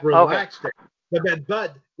 They have relaxed it. But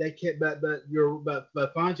they can't. But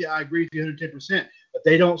Fonzie, I agree with you 110%. But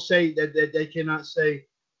they don't say that they cannot say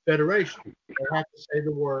federation. They have to say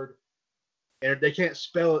the word, and they can't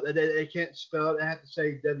spell it. They can't spell it. They have to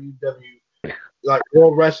say WW, like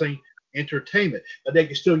World Wrestling Entertainment. But they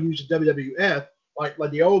can still use the WWF, like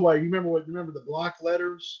the old way. You remember the block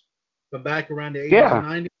letters from back around the 80s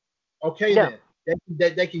and 90s? Okay, then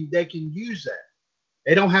they can use that.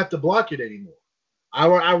 They don't have to block it anymore.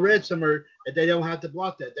 I read somewhere that they don't have to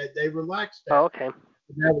block that. They relaxed that. Oh, okay.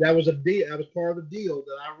 That was a deal. That was part of the deal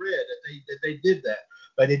that I read that they did that.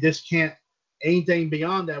 But they just can't, anything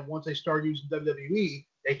beyond that. Once they start using WWE,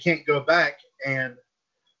 they can't go back and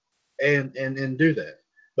do that.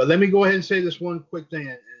 But let me go ahead and say this one quick thing.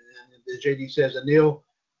 And JD says, Neil,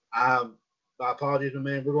 my apologies, my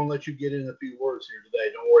man. We're going to let you get in a few words here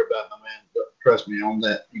today. Don't worry about it, my man. Trust me on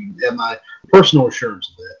that. You have my personal assurance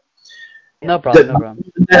of that. No problem.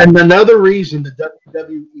 And another reason the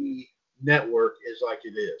WWE network is like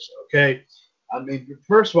it is, okay? I mean,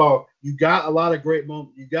 first of all, you got a lot of great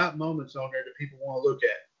moments. You got moments on there that people want to look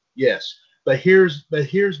at. Yes. But here's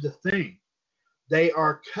the thing. They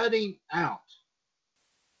are cutting out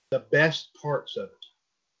the best parts of it.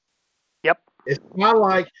 Yep. It's kind of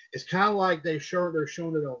like they're showing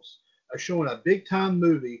a big time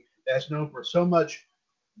movie that's known for so much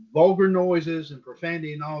vulgar noises and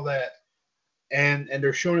profanity and all that, and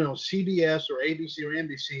they're showing it on CBS or ABC or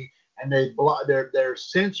NBC, and they're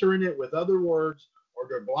censoring it with other words, or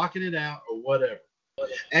they're blocking it out or whatever.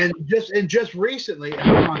 And just recently, let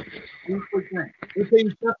me tell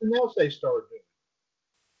you something else they started doing.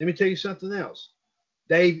 Let me tell you something else.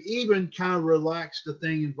 They've even kind of relaxed the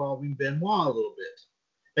thing involving Benoit a little bit.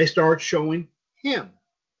 They started showing him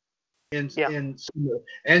and saying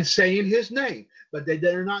his name, but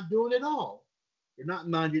they're not doing it all. They're not,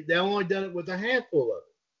 mind you, they've only done it with a handful of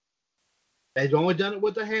it. They've only done it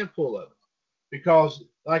with a handful of it because,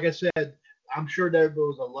 like I said, I'm sure there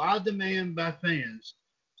was a lot of demand by fans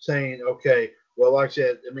saying, okay, well, like I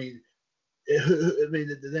said, the thing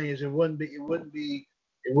is, it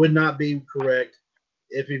would not be correct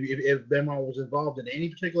if Benoit was involved in any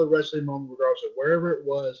particular wrestling moment, regardless of wherever it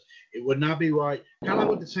was. It would not be right. Kind of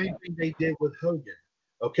like the same thing they did with Hogan.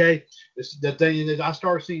 Okay, the thing is, I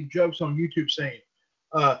started seeing jokes on YouTube saying,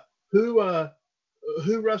 who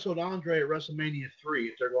wrestled Andre at WrestleMania 3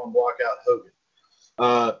 if they're going to block out Hogan?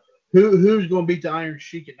 Who's going to beat the Iron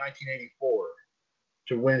Sheik in 1984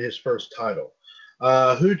 to win his first title?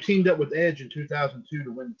 Who teamed up with Edge in 2002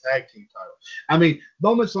 to win the tag team title? I mean,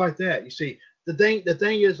 moments like that. You see, the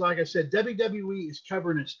thing is, like I said, WWE is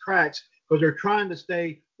covering its tracks because they're trying to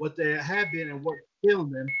stay what they have been and what's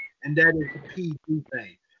killing them, and that is the PG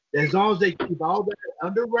thing. As long as they keep all that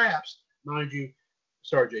under wraps, mind you.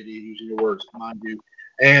 Sorry, JD, using your words, mind you,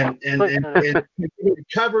 and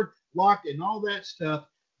covered, locked, and all that stuff.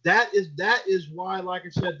 That is why, like I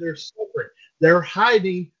said, they're separate. They're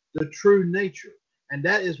hiding the true nature, and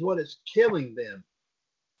that is what is killing them.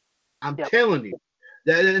 I'm telling you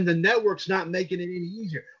that, and the network's not making it any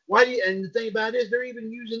easier. Why? And the thing about it is, they're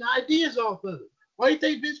even using ideas off of it. Why do you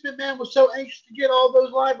think Vince McMahon was so anxious to get all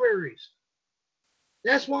those libraries?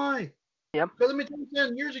 That's why. Yep. Because let me tell you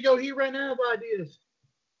something. Years ago, he ran out of ideas.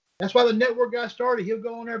 That's why the network got started. He'll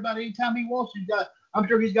go on there about any time he wants. I'm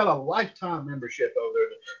sure he's got a lifetime membership over there.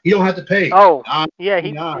 You don't have to pay. Oh,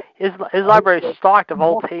 his library is stocked of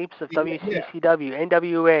old tapes of WCCW,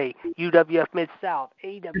 NWA, UWF Mid-South,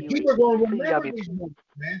 AWA, people are going to remember these movies,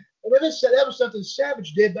 man. And that was something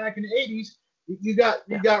Savage did back in the 80s. You got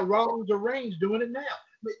Rollins or Reigns doing it now.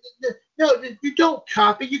 No, you don't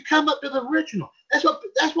copy. You come up to the original. That's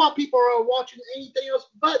why people are watching anything else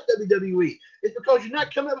but WWE. It's because you're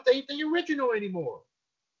not coming up with anything original anymore.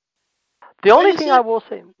 The only thing I will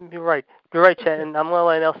say, you're right, Chad, and I'm going to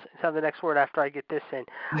let anyone else have the next word after I get this in.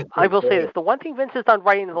 I will say this: the one thing Vince has done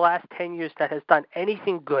right in the last 10 years that has done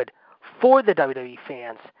anything good for the WWE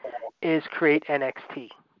fans is create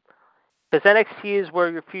NXT. Because NXT is where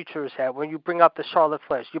your future is at. When you bring up the Charlotte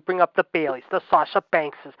Flairs, you bring up the Baileys, the Sasha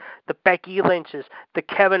Bankses, the Becky Lynches, the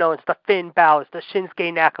Kevin Owens, the Finn Balors, the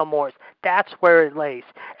Shinsuke Nakamuras. That's where it lays.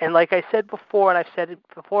 And like I said before, and I've said it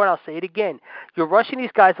before, and I'll say it again, you're rushing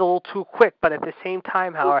these guys a little too quick. But at the same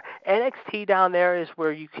time, however, NXT down there is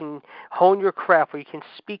where you can hone your craft, where you can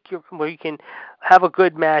where you can have a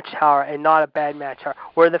good match, however, and not a bad match, however,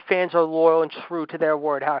 where the fans are loyal and true to their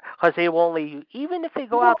word, however, because they won't leave you. Even if they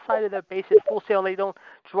go outside of their base at Full Sail and they don't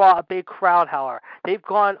draw a big crowd, however, they've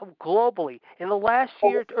gone globally. In the last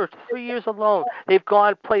year or 3 years alone, they've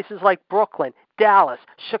gone places like Brooklyn, Dallas,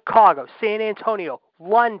 Chicago, San Antonio,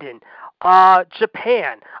 London,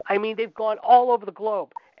 Japan. I mean, they've gone all over the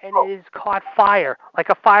globe. And it has caught fire like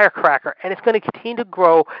a firecracker. And it's going to continue to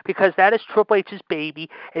grow because that is Triple H's baby.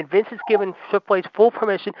 And Vince has given Triple H full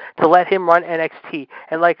permission to let him run NXT.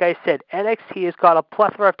 And like I said, NXT has got a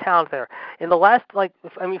plethora of talent there. In the last, 5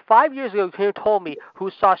 years ago, you told me who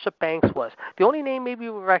Sasha Banks was. The only name maybe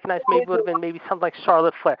you would recognize would have been maybe something like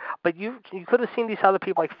Charlotte Flair. But you could have seen these other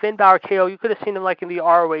people like Finn Balor, KO. You could have seen them like in the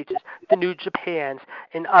ROHs, the New Japans,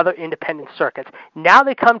 and other independent circuits. Now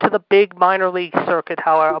they come to the big minor league circuit,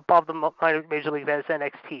 however, above the major league, that is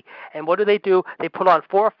NXT. And what do? They put on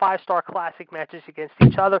 4 or 5 star classic matches against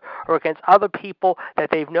each other or against other people that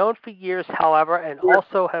they've known for years, however, and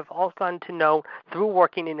also have all gotten to know through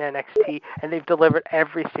working in NXT, and they've delivered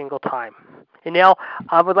every single time. And now,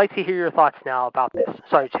 I would like to hear your thoughts now about this.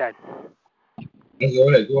 Sorry, Chad.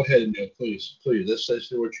 Go ahead, Neil, please. Let's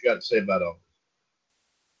see what you got to say about all.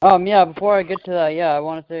 Before I get to that, I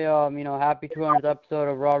want to say, happy 200th episode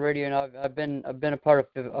of Raw Radio, and I've been a part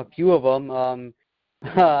of a few of them.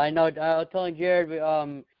 I know I was telling Jared,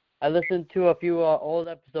 I listened to a few old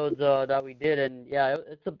episodes that we did, and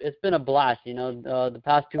it's been a blast. The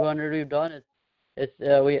past 200 we've done,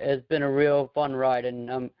 it's been a real fun ride,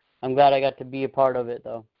 and I'm glad I got to be a part of it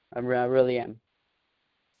though. I really am.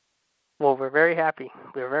 Well, we're very happy.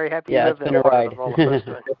 We're very happy. Yeah, it's been a ride.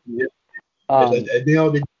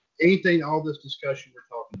 Anything, all this discussion we're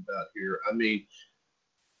talking about here, I mean,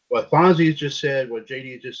 what Fonzie just said, what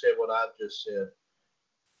JD just said, what I've just said.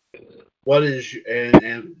 What is,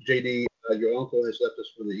 and JD, your uncle has left us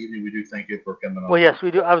for the evening. We do thank you for coming on. Well, yes,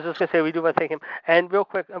 we do. I was just going to say we do want to thank him. And real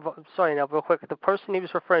quick, the person he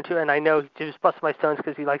was referring to, and I know he just busted my stones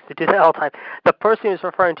because he likes to do that all the time. The person he was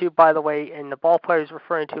referring to, by the way, and the ball player he was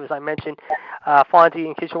referring to, as I mentioned, Fonzie,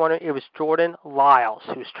 in case you're wondering, it was Jordan Lyles,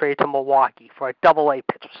 who was traded to Milwaukee for a AA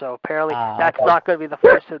pitcher. So apparently that's not going to be the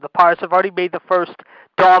first. The Pirates have already made the first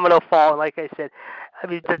domino fall, and like I said, I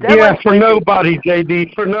mean, for nobody,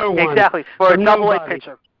 JD, for no one. Exactly, for a AA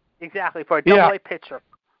pitcher. Exactly, for a AA pitcher.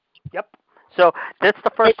 Yep. So that's the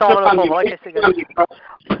first domino fall. Like I said,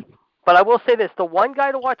 but I will say this: the one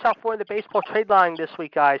guy to watch out for in the baseball trade line this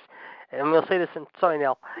week, guys, and we'll say this in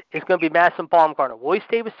is going to be Madison Bumgarner. Will he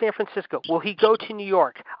stay with San Francisco? Will he go to New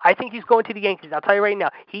York? I think he's going to the Yankees. I'll tell you right now,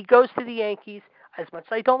 he goes to the Yankees. As much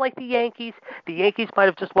as I don't like the Yankees might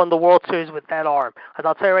have just won the World Series with that arm. Because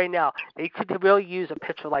I'll tell you right now, they could really use a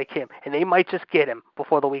pitcher like him, and they might just get him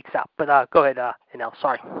before the week's out. But go ahead, Inel.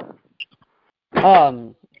 Sorry.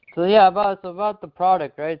 So yeah, about the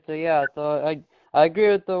product, right? So yeah, so I agree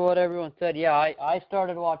with what everyone said. Yeah, I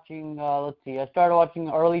started watching. I started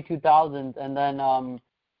watching early 2000s, and then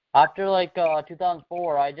after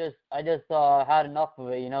 2004, I just had enough of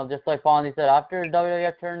it. You know, just like Fonzie said, after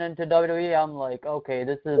WWF turned into WWE, I'm like, okay,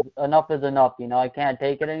 this is enough. You know, I can't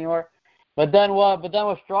take it anymore. But then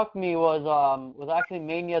what struck me was actually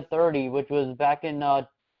Mania 30, which was back in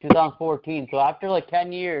 2014. So after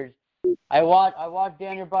 10 years, I watched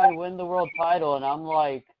Daniel Bryan win the world title, and I'm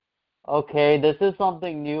like, okay, this is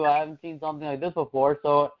something new. I haven't seen something like this before.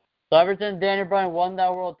 So ever since Daniel Bryan won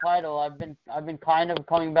that world title, I've been kind of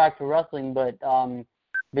coming back to wrestling, but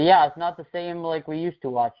yeah, it's not the same like we used to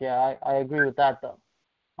watch. Yeah, I agree with that though.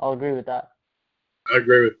 I'll agree with that. I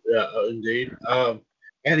agree with indeed.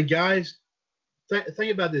 And guys,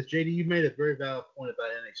 think about this, JD. You made a very valid point about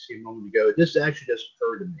NXT a moment ago. This actually just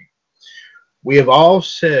occurred to me. We have all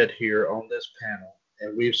said here on this panel,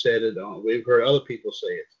 and we've said it we've heard other people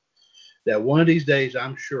say it, that one of these days,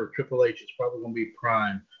 I'm sure Triple H is probably going to be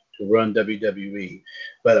primed to run WWE.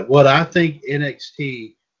 But what I think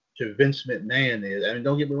NXT to Vince McMahon is, I mean,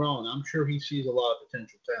 don't get me wrong, I'm sure he sees a lot of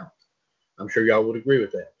potential talent. I'm sure y'all would agree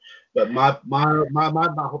with that. But my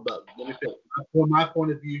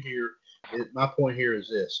point of view here is, my point here is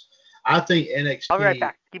this. I think NXT. I'll be right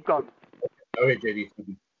back. Keep going. Okay, JD.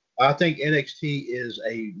 I think NXT is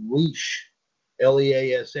a leash,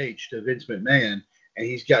 Leash, to Vince McMahon, and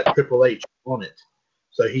he's got Triple H on it.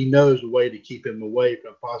 So he knows a way to keep him away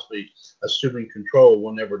from possibly assuming control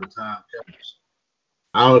whenever the time comes.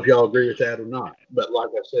 I don't know if y'all agree with that or not, but like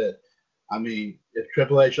I said, I mean, if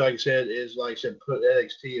Triple H, like I said, put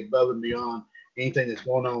NXT above and beyond anything that's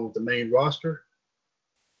going on with the main roster,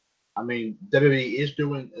 I mean, WWE is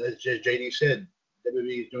doing, as JD said,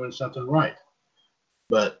 WWE is doing something right.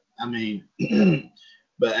 But, I mean, and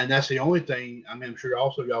that's the only thing, I mean, I'm sure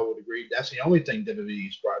also y'all would agree, that's the only thing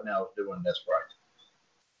WWE right now is doing that's right.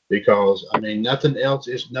 Because, I mean, nothing else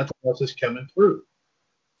is coming through.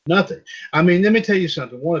 Nothing. I mean, let me tell you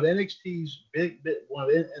something. One of NXT's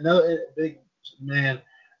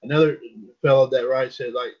another fellow that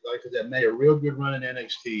said that made a real good run in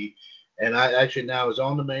NXT, and I actually now is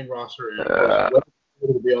on the main roster and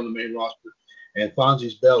will be on the main roster. And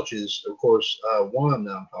Fonzie's Belch is, of course, one of them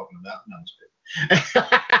that I'm talking about. No, I'm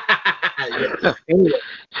just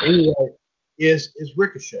anyway, is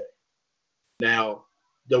Ricochet. Now,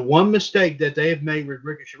 the one mistake that they have made with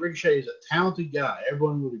Ricochet is a talented guy.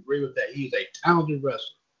 Everyone would agree with that. He's a talented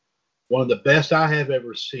wrestler. One of the best I have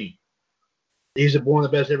ever seen. He's one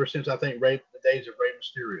of the best ever since, I think, the days of Rey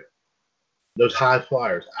Mysterio. Those high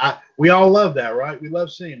flyers. We all love that, right? We love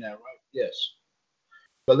seeing that, right? Yes.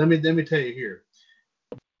 But let me tell you here.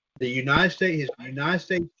 His United States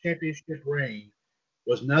Championship reign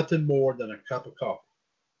was nothing more than a cup of coffee.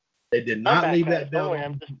 They did not leave that belt.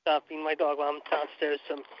 I'm just feeding my dog while I'm downstairs.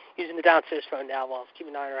 So I'm using the downstairs phone now while I'm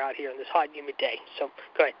keeping an eye out here on this hot, humid day. So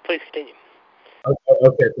go ahead, please continue.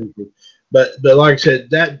 Okay, thank you. But like I said,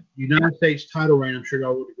 that United States title reign, I'm sure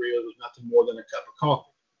y'all would agree, it was nothing more than a cup of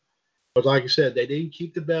coffee. But like I said, they didn't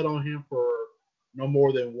keep the belt on him for no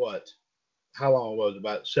more than what? How long was it?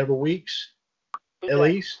 About several weeks, at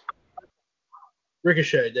least.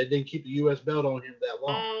 Ricochet, they didn't keep the U.S. belt on him that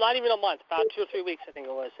long. Not even a month, about 2 or 3 weeks, I think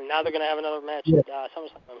it was. And now they're going to have another match at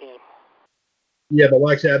SummerSlam, I'm hearing. Yeah, but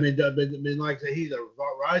like I said, I mean, like I said, he's a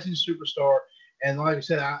rising superstar, And like I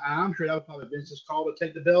said, I'm sure that was probably Vince's call to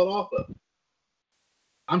take the belt off of him.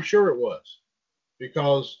 I'm sure it was.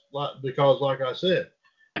 Because like I said,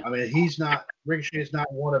 I mean, Ricochet is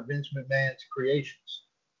not one of Vince McMahon's creations.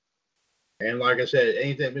 And like I said,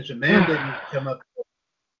 anything Vince McMahon didn't come up with,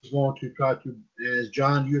 he's going to try to, as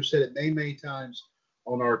John, you've said it many times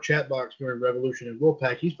on our chat box during Revolution and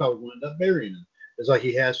Wolfpack, he's probably going to end up burying them. It's like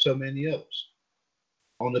he has so many others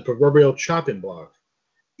on the proverbial chopping block,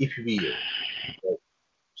 if you will.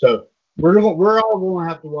 So we're all going to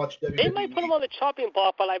have to watch WWE. They might put him on the chopping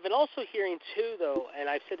block, but I've been also hearing too, though, and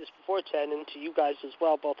I've said this before, Ted, and to you guys as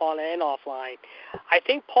well, both on and offline. I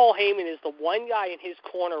think Paul Heyman is the one guy in his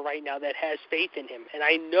corner right now that has faith in him, and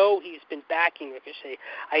I know he's been backing Ricochet.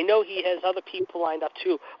 I know he has other people lined up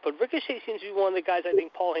too, but Ricochet seems to be one of the guys I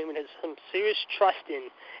think Paul Heyman has some serious trust in,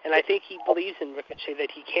 and I think he believes in Ricochet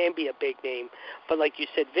that he can be a big name. But like you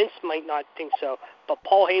said, Vince might not think so, but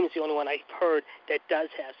Paul Heyman's the only one I've heard that does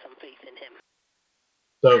have some faith in him.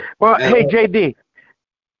 So, well, hey, JD,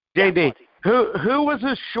 who was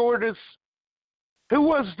the shortest? Who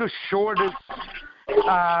was the shortest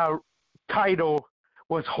title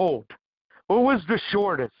was hold? What was the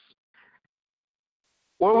shortest?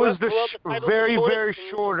 What was the very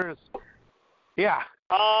shortest? Yeah,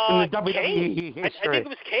 in the WWE history. I think it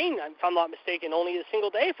was Kane, if I'm not mistaken. Only a single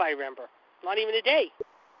day, if I remember. Not even a day.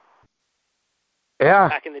 Yeah,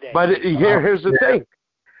 back in the day. But here's the thing.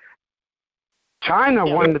 China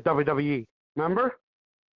won the WWE. Remember?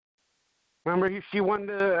 She won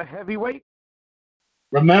the heavyweight?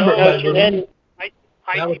 Remember?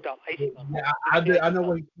 IC belt. Yeah, I know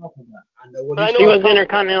what he's talking about. I know what he was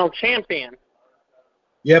Intercontinental Champion.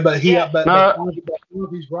 Yeah, but he's right though.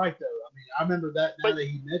 I mean, I remember that now that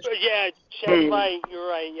he mentioned. Yeah, right. You're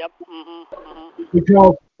right. Yep. Mm-hmm.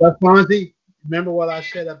 Because Fonzie, remember what I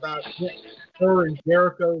said about her and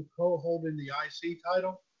Jericho holding the IC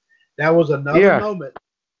title? That was another moment.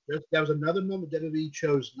 That was another moment WWE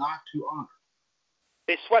chose not to honor.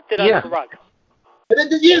 They swept it under the rug. They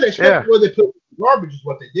swept it where they put garbage is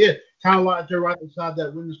what they did. Kind of like they're right beside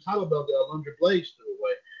that women's title belt that Alundra Blaze threw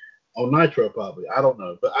away on Nitro, probably. I don't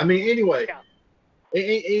know, but I mean, anyway,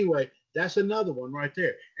 that's another one right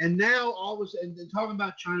there. And now and talking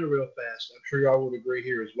about China real fast, I'm sure y'all would agree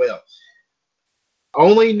here as well.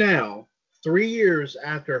 Only now, 3 years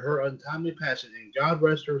after her untimely passing, and God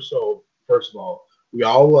rest her soul, first of all, we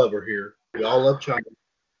all love her here. We all love China.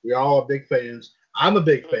 We all are big fans. I'm a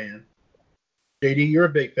big fan. JD, you're a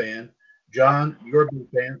big fan. John, you're a big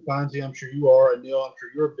fan. Fonzie, I'm sure you are. And Neil, I'm sure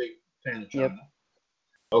you're a big fan of China. Yep.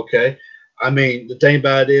 Okay. I mean, the thing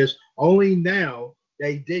about it is, only now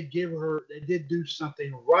they did do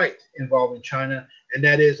something right involving China, and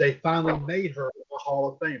that is they finally made her a Hall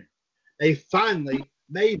of Famer. They finally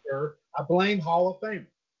made her a blamed Hall of Famer,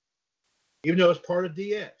 even though it's part of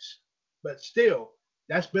DX. But still,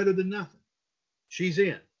 that's better than nothing. She's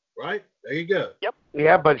in, right? There you go. Yep.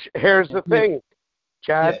 Yeah, but here's the thing,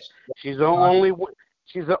 Chad. Yes. She's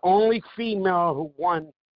the only female who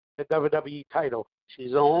won the WWE title.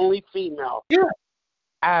 She's the only female. Yeah.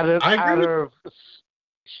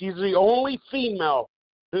 She's the only female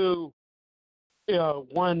who,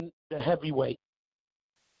 won the heavyweight.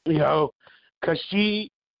 Because she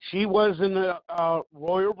was in the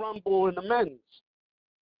Royal Rumble in the men's.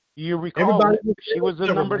 You recall she was the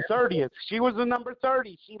number 30th. She was the number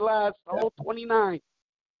 30. She last all 29.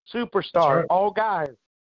 Superstar, right. All guys.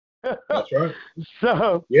 That's right.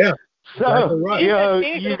 So yeah. So right.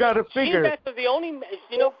 You got to figure. She and Beth are the only.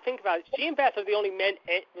 Think about it. She and Beth are the only men.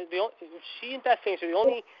 She and Beth Phoenix are the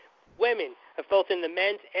only women of both in the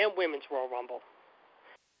men's and women's Royal Rumble.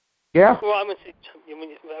 Yeah. Well, I'm going to say,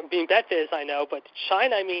 being Beth is, I know, but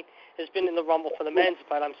China, has been in the Rumble for the men's,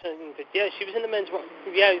 but I'm saying that, she was in the men's Rumble.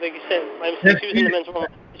 Yeah, like you said, she was in the men's Rumble.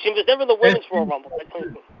 She was never in the women's Royal Rumble.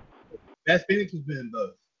 Beth Phoenix has been in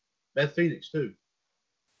both. Beth Phoenix, too.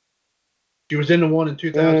 She was in the one in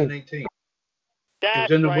 2018. That's she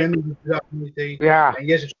was in the right. women's in 2018. Yeah. And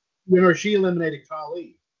yes, she eliminated Khali.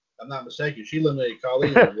 If I'm not mistaken. She eliminated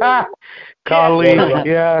Khali. Khali,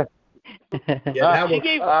 yeah.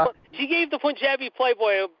 She gave the Punjabi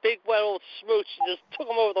Playboy a big wet old smooch and just took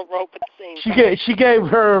him over the rope at the same time. She gave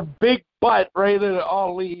her a big butt right at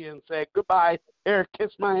Ali and said, "Goodbye, here,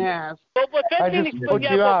 kiss my ass." Well, but Beth Phoenix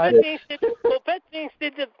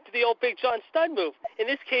did the old Big John Studd move. In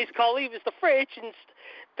this case, Khali was the fridge, and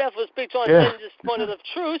Beth was Big John Studd, just wanted the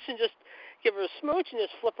truce and just give her a smooch and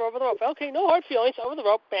just flip her over the rope. Okay, no hard feelings. Over the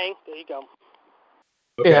rope, bang, there you go.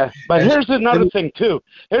 Okay. Yeah, but here's another thing too.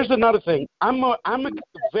 I'm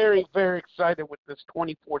very, very excited with this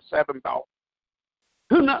 24/7 belt.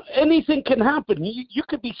 Who knows? Anything can happen. You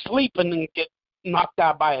could be sleeping and get knocked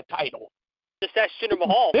out by a title. Just ask Jinder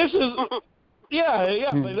Mahal. This is, but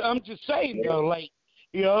I'm just saying though, like,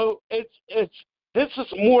 you know, this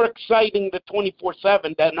is more exciting than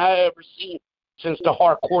 24/7 than I ever seen since the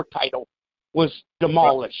hardcore title was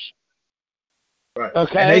demolished. Right.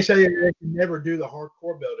 Okay. And they say they can never do the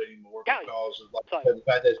hardcore belt anymore because of the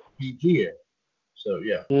fact that it's PG. So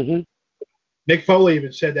yeah. Mm-hmm. Mick Foley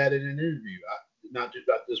even said that in an interview, not just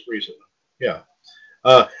about this recently. Yeah.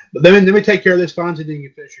 But let me take care of this, Fonzie, then you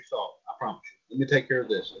can finish your thought. I promise you. Let me take care of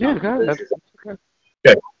this. Yeah, go ahead.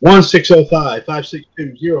 Okay.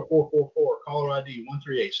 1-605-562-0444. Caller ID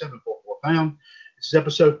 138744#. This is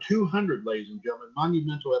episode 200, ladies and gentlemen.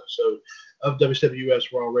 Monumental episode of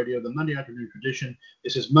WCWUS Raw Radio, the Monday afternoon tradition.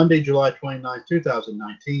 This is Monday, July 29th,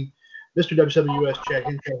 2019. Mr. WCWUS Chad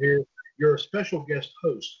Henshaw here, your special guest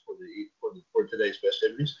host for today's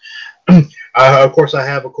festivities. Of course, I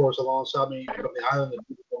have, alongside me from the Island of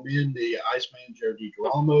Beautiful Men, the Iceman, Jared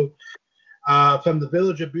DiGirolamo. From the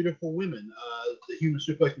Village of Beautiful Women, the Human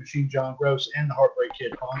Suplex Machine, John Gross, and the Heartbreak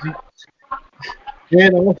Kid, Fonzie.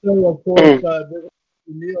 And also, of course,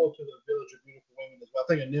 Neil to the Village of Beautiful Women as well. I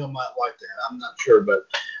think Neil might like that. I'm not sure, but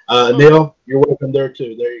Neil, you're welcome there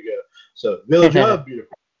too. There you go. So, Village of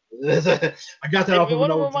Beautiful. I got that off of an old. We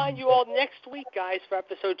want to remind you all next week, guys, for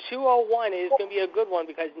episode 201 is going to be a good one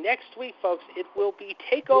because next week, folks, it will be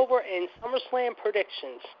Takeover and SummerSlam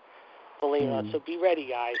predictions. Believe it or not, so be ready,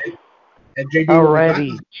 guys. And JD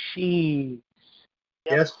already, jeez.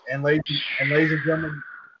 Yes, and ladies and gentlemen,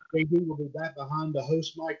 JD will be back behind the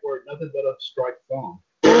host mic where nothing but a strike phone.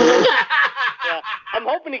 Yeah, I'm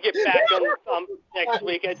hoping to get back on next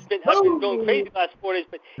week. I've been going crazy the last 4 days,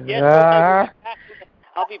 but yes,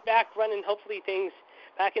 I'll be back running hopefully things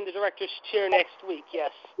back in the director's chair next week.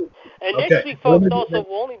 Yes, and next week, folks, also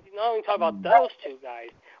we'll not only talk about those two guys.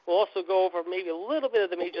 We'll also go over maybe a little bit of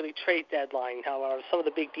the Major League trade deadline, however, some of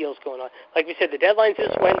the big deals going on. Like we said, the deadline's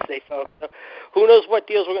this Wednesday, folks. So who knows what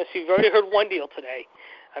deals we're going to see. We've already heard one deal today.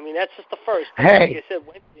 I mean, that's just the first. Hey. Like I said,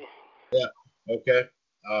 Wednesday. Yeah, okay.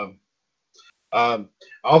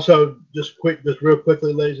 Also, just real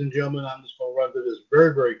quickly, ladies and gentlemen, I'm just going to run through this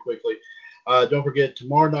very, very quickly. Don't forget,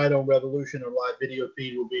 tomorrow night on Revolution, our live video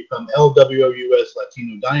feed will be from LWOUS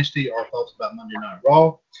Latino Dynasty, our thoughts about Monday Night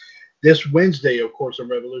Raw. This Wednesday, of course, on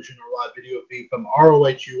Revolution, our live video feed from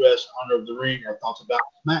ROHUS Honor of the Ring, our thoughts about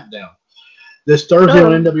SmackDown. This Thursday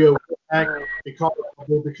on NWO,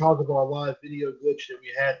 because of our live video glitch that we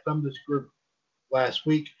had from this group last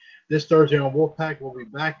week, this Thursday on Wolfpack, we'll be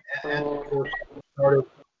back at of course, started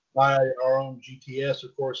by our own GTS,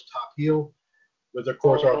 of course, Top Heel, with, of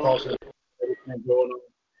course, our thoughts on everything going on.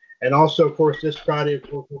 And also, of course, this Friday, of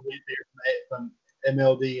course, we'll be there from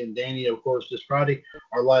MLD and Danny, of course, this Friday.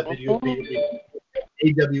 Our live video feed will be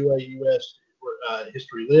AWAUS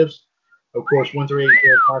History Lives. Of course,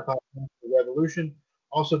 138-0551 for Revolution.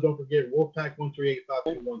 Also, don't forget Wolfpack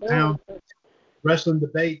 138-521 £. Wrestling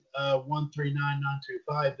Debate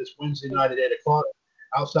 139925 this Wednesday night at 8 o'clock.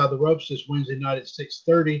 Outside the Ropes this Wednesday night at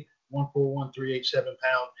 6:30, 141-387 £.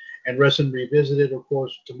 And Wrestling Revisited, of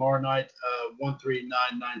course, tomorrow night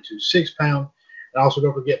 139926 £. And also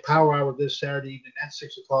don't forget Power Hour this Saturday evening at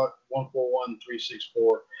 6 o'clock,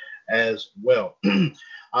 141-364 as well.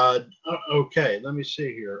 Okay, let me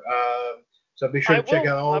see here. So be sure to check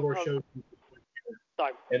out all of our shows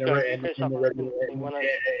in the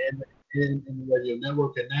radio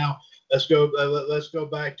network. And now let's go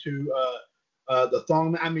back to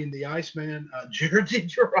the Iceman, Jared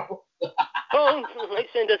DiGirolamo.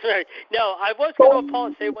 No, I was going to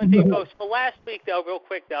apologize. Say one thing, folks. For last week, though, real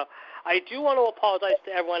quick, though, I do want to apologize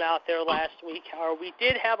to everyone out there last week. We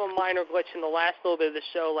did have a minor glitch in the last little bit of the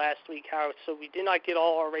show last week, so we did not get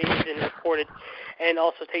all our ratings in recorded and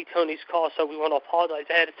also take Tony's call, so we want to apologize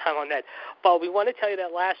ahead of time on that. But we want to tell you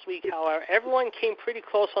that last week, however, everyone came pretty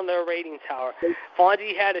close on their ratings, however.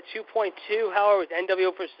 Fonzie had a 2.2, however, with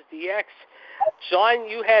NWO versus DX. John,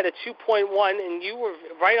 you had a 2.1, and you were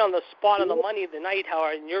right on the spot on the money of the night,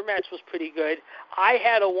 however, and your match was pretty good. I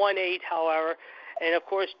had a 1.8, however, and, of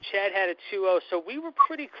course, Chad had a 2.0, so we were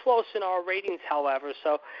pretty close in our ratings, however,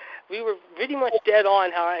 so we were pretty much dead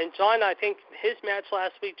on, however, and John, I think his match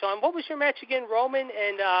last week, John, what was your match again? Roman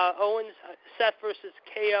and Owens, Seth versus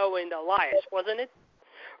KO and Elias, wasn't it?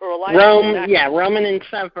 Or Elias? Roman and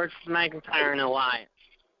Seth versus McIntyre and Elias.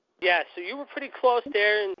 Yeah, so you were pretty close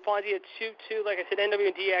there, and Fonzie had 2-2, like I said, NW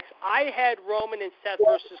and DX. I had Roman and Seth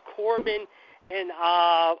versus Corbin, and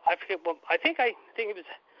I forget. Well, I think it was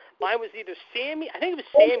mine was either Sammy. I think it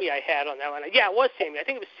was Sammy I had on that one. Yeah, it was Sammy. I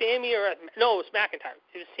think it was Sammy or no, it was McIntyre.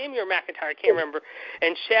 It was Sammy or McIntyre. I can't remember.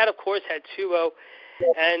 And Chad, of course, had 2-0.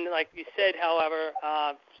 And like we said, however,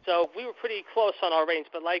 so we were pretty close on our ratings.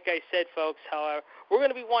 But like I said, folks, however, we're going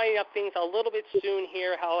to be winding up things a little bit soon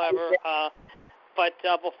here, however. But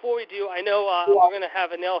before we do, I know we're going to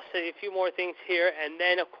have Anel say a few more things here. And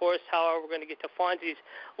then, of course, however, we're going to get to Fonzie's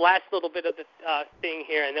last little bit of the thing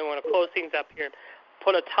here. And then we're going to close things up here and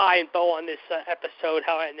put a tie and bow on this episode.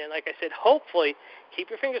 And then, like I said, hopefully, keep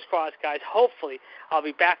your fingers crossed, guys. Hopefully, I'll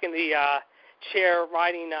be back in the chair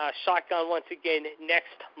riding shotgun once again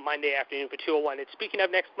next Monday afternoon for 201. And speaking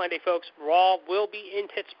of next Monday, folks, Raw will be in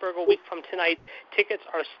Pittsburgh a week from tonight. Tickets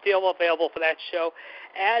are still available for that show,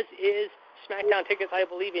 as is SmackDown tickets, I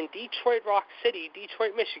believe, in Detroit Rock City,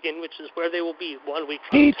 Detroit, Michigan, which is where they will be 1 week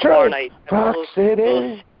from tomorrow night. Rock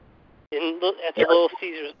City. At the Little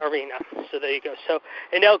Caesars Arena. So there you go. So,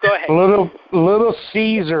 and now go ahead. Little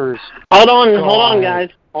Caesars. Hold on, guys.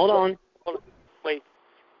 Hold on. Wait,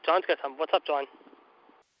 John's got something. What's up, John?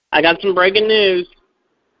 I got some breaking news.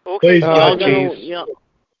 Okay. Y'all gonna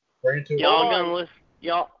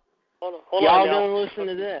listen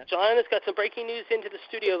to this. John has got some breaking news into the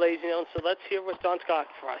studio, ladies and gentlemen. So let's hear what John's got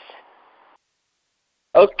for us.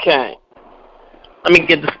 Okay. Let me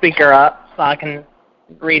get the speaker up so I can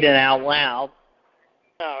read it out loud.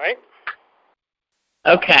 All right.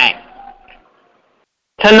 Okay.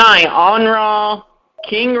 Tonight on Raw,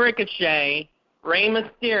 King Ricochet, Rey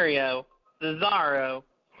Mysterio, Cesaro,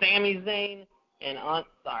 Sami Zayn, and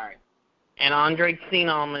Andre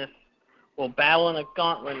Cien will battle in a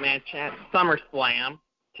gauntlet match at SummerSlam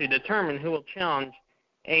to determine who will challenge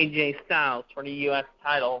AJ Styles for the U.S.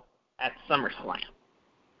 title at SummerSlam.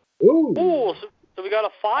 Ooh, so we got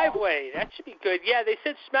a 5-way. That should be good. Yeah, they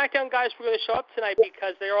said SmackDown guys were going to show up tonight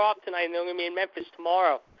because they're off tonight and they're going to be in Memphis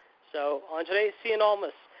tomorrow. So Andre Cien,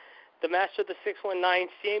 the Master of the 619,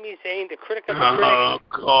 Sami Zayn, the Critic of the Critics. Oh,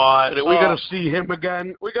 God. We got to see him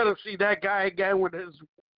again. We got to see that guy again with his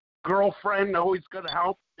girlfriend always going to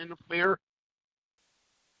help interfere.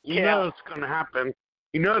 You know it's going to happen.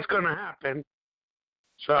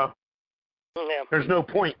 So, there's no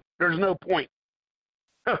point.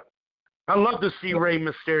 I'd love to see Rey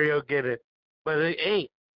Mysterio get it, but it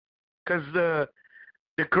ain't. Because the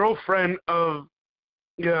girlfriend of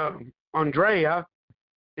Andrea,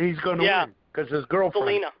 he's going to win. Because his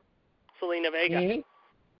girlfriend. Selena Vega. Mm-hmm.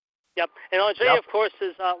 Yep. And Andrea, of course,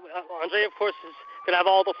 is going to have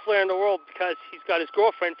all the flair in the world because he's got his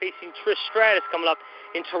girlfriend facing Trish Stratus coming up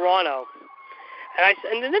in Toronto.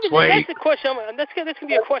 And then that's the question. That's going to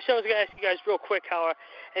be a question I was going to ask you guys real quick, however.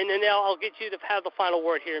 And then now I'll get you to have the final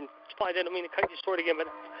word here. And I don't mean to cut you short again, but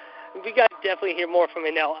we got to definitely hear more from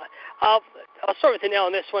Anel. I'll start with Anel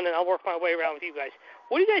on this one, and I'll work my way around with you guys.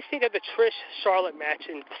 What do you guys think of the Trish-Charlotte match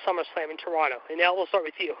in SummerSlam in Toronto? Anel, we'll start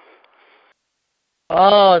with you.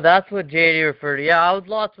 Oh, that's what JD referred to. Yeah, I was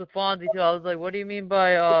lost with Fonzie, too. I was like, what do you mean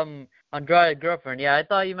by Andrade's girlfriend? Yeah, I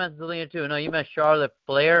thought you meant Zelina, too. No, you meant Charlotte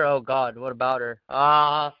Flair? Oh, God, what about her?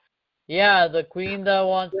 Yeah, the queen that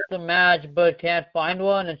wants the match but can't find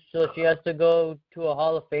one, and so she has to go to a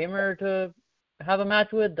Hall of Famer to have a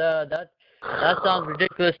match with. That sounds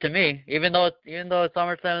ridiculous to me. Even though it's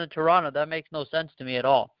SummerSlam in Toronto, that makes no sense to me at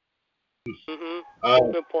all.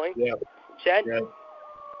 Mm-hmm. Good point. Yeah. Chad? Yeah.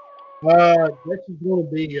 This is going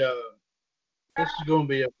to be a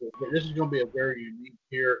very unique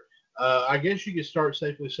here. I guess you could start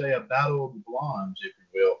safely say a battle of the blondes, if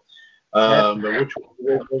you will. But which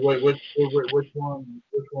one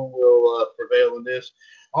will prevail in this?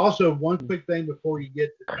 Also, one quick thing before you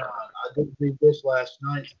get to John, I did read this last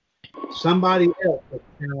night. Somebody else has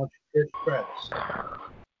challenged Trish Stratus.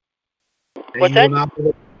 What's that?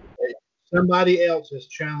 Somebody else has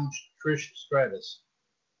challenged Trish Stratus.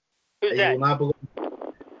 Who's that? You will not believe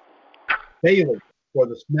Bayley for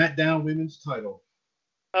the SmackDown Women's title.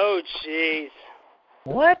 Oh, jeez.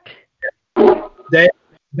 What?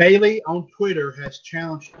 Bayley on Twitter has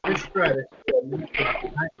challenged Trish Stratus.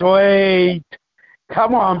 Wait.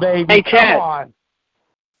 Come on, baby. Hey, Chad. Come on.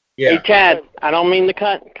 Yeah. Hey, Chad, I don't mean to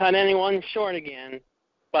cut anyone short again,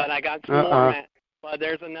 but I got some more. But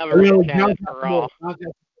there's another Chad for Raw.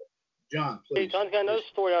 John, please. Hey, John's got another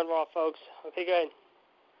story on Raw, folks. Okay, go ahead.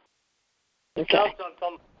 Okay.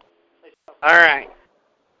 All right.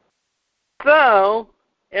 So,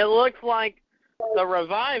 it looks like the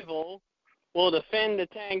Revival will defend the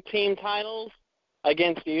tag team titles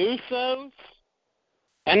against the Usos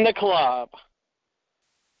and the Club.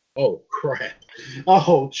 Oh, crap.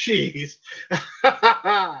 Oh, jeez.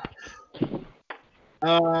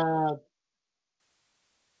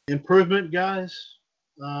 Improvement, guys.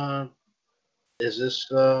 Is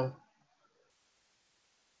this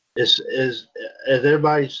is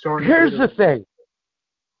everybody starting? Here's the thing.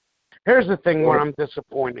 Here's the thing where I'm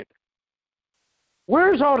disappointed.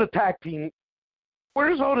 Where's all the tag team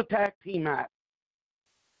at?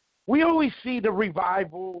 We always see the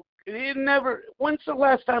Revival. When's the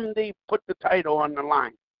last time they put the title on the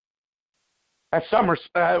line? At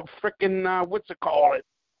what's it called?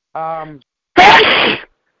 God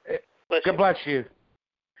bless you.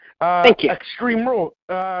 Thank you. Extreme Rules.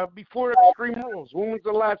 Before Extreme Rules, when was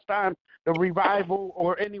the last time the Revival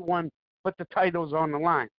or anyone put the titles on the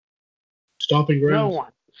line? Stomping Grounds. No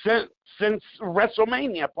one. Since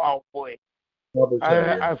WrestleMania, probably.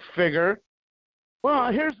 I figure.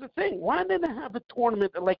 Well, here's the thing. Why didn't it have a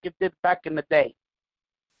tournament like it did back in the day?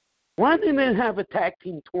 Why didn't it have a tag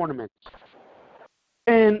team tournament?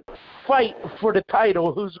 And fight for the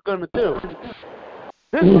title, who's going to do?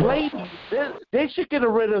 This lady, they should get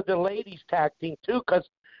rid of the ladies tag team, too, because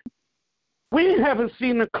we haven't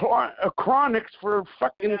seen a Chronics for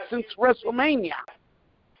fucking since WrestleMania.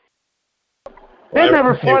 They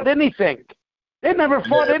never fought anything.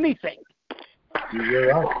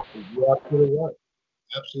 You're right. You're absolutely right.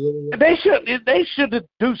 Absolutely right. They should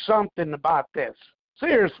do something about this.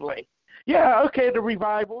 Seriously. Yeah, okay, the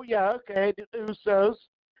Revival. Yeah, okay, the Usos.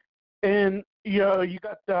 And, you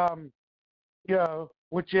got,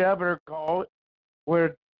 what you ever call it,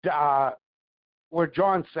 where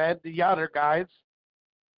John said, the other guys,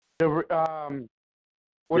 whatever.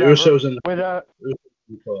 The Usos and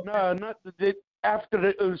no, not after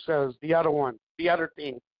the Usos, the other one, the other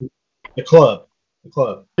team. The club.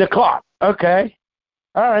 Okay.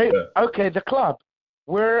 All right. Yeah. Okay, the club.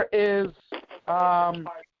 Where is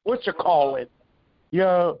what's it called?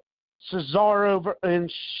 Cesaro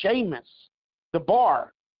and Sheamus, the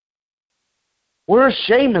Bar. Where's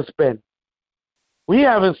Sheamus been? We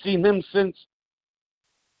haven't seen him since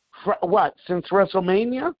Since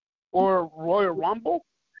WrestleMania or Royal Rumble?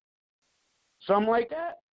 Something like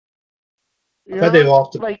that. I thought they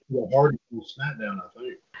lost to Hardy from SmackDown, I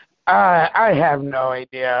think. I have no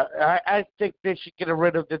idea. I think they should get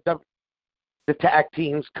rid of the tag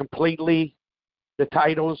teams completely, the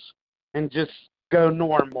titles, and just go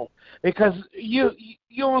normal. Because you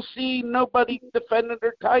don't see nobody defending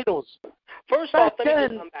their titles. First off, let me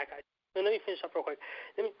just come back. Let me finish up real quick.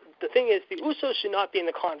 The thing is, the Usos should not be in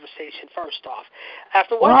the conversation, first off.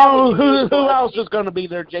 After what happened, who else is going to be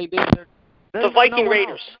there, JD? The Viking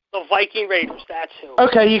Raiders. The Viking Raiders, that's who.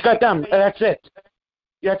 Okay, you got them. That's it.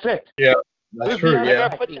 That's it. Yeah, that's true, yeah.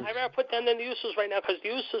 I'd rather put them than the Usos right now, because the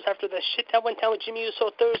Usos, after the shit that went down with Jimmy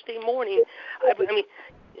Uso Thursday morning, I mean,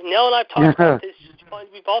 Nell and I have talked about this.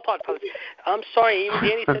 We've all talked about this. I'm sorry, even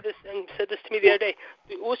Danny said this to me the other day.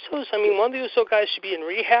 The Usos, I mean, one of the Uso guys should be in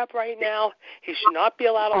rehab right now. He should not be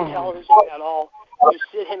allowed on television at all. You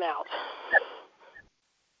sit him out.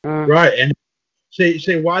 Right, and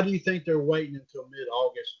say, why do you think they're waiting until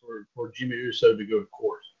mid-August for Jimmy Uso to go to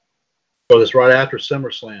court? Well, it's right after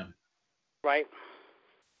SummerSlam. Right.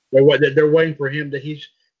 They're waiting for him to. He's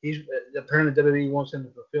apparently WWE wants him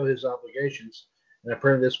to fulfill his obligations, and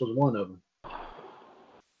apparently this was one of them.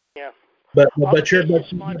 Yeah. But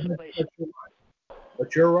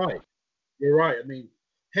you're right. You're right. I mean,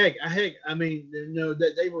 heck. I mean,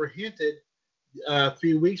 that they were hinted a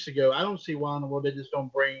few weeks ago. I don't see why in the world they just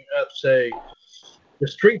don't bring up, say, the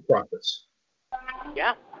Street Profits.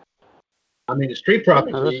 Yeah. I mean, the Street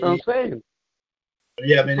Profits. That's what I'm saying.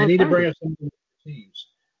 Yeah, I mean, they need to bring up some teams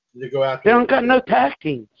to go after. They don't got no tag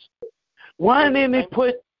teams. Why didn't they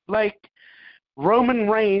put Roman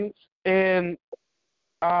Reigns and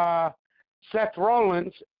Seth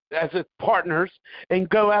Rollins as his partners and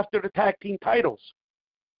go after the tag team titles?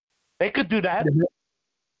 They could do that.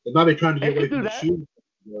 They might be trying to get away from the Shield.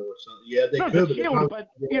 Yeah, they could. The Shield, but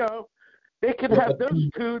they could have those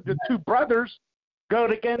the two brothers, go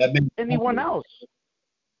against anyone else.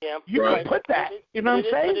 Yeah, you can put that. You know what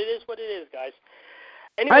I'm saying? But it is what it is, guys.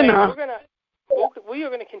 Anyway, we are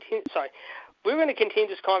gonna continue. Sorry, we're gonna continue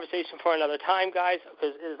this conversation for another time, guys,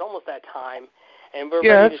 because it is almost that time, and we're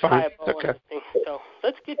ready to tie a bow on this thing. So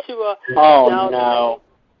let's get to no.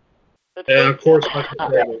 And of course,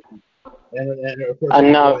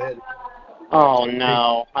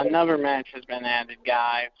 another match has been added,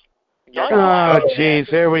 guys. Oh, jeez,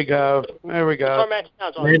 here we go. Lay it on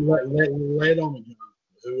me, John.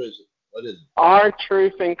 Who is it? What is it?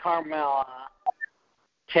 R-Truth and Carmella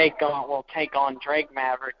will take on Drake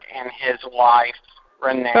Maverick and his wife,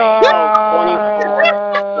 Renee.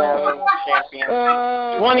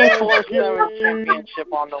 24/7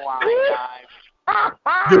 championship on the line, guys.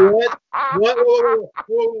 Do what? Wait,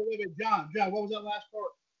 John, what was that last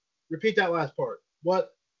part? Repeat that last part.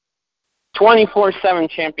 What? 24/7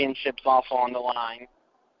 championships also on the line.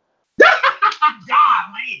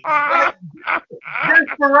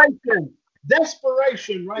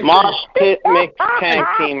 Desperation, right Mosh pit mixed tag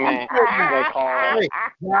team match, they call it.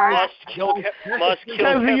 Must kill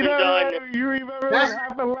Kevin Dunn. You remember what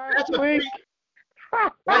happened last week?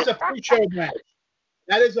 That's a pre-show match.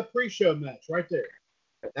 That is a pre-show match right there.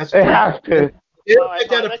 That's it has to. All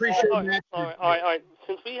right.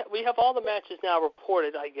 Since we have all the matches now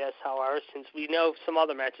reported, I guess, however, since we know some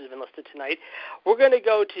other matches have been listed tonight, we're going to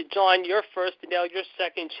go to John, you're first, Dale, you're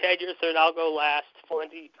second, Chad, you're third, I'll go last.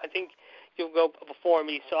 Fonzie, I think you'll go before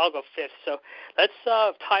me, so I'll go fifth. So let's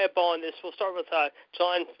tie a bow on this. We'll start with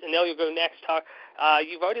John, and Dale, you'll go next.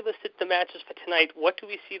 You've already listed the matches for tonight. What do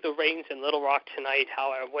we see the Reigns in Little Rock tonight?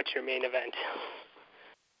 However, what's your main event?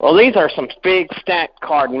 Well, these are some big stacked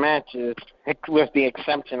card matches, with the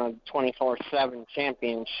exception of the 24/7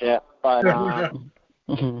 championship. But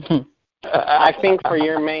I think for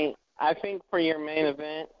your main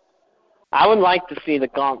event, I would like to see the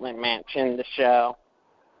gauntlet match in the show.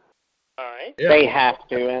 All right. Yeah. They have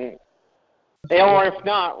to, or if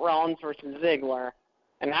not, Rollins versus Ziggler,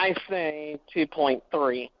 and I say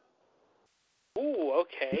 2.3. Ooh,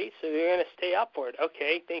 okay. So you're going to stay up for it.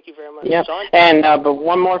 Okay, thank you very much, Yep. John. And but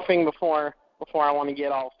one more thing before I want to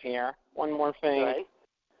get off here. One more thing. Right.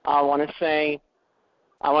 I want to say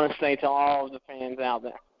to all of the fans out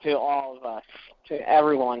there, to all of us, to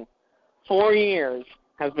everyone, 4 years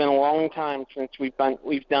has been a long time since we've done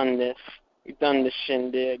this. We've done this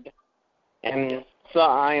shindig, and so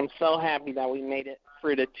I am so happy that we made it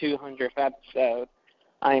through the 200th episode.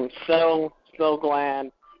 I am so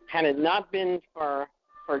glad. Had it not been for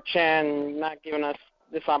Chad not giving us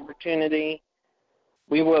this opportunity,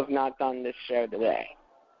 we would have not done this show today.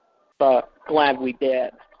 But glad we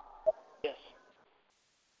did. Yes.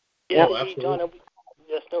 Yeah, oh, absolutely. John,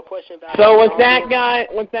 there's no question about it. So with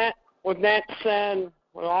that said,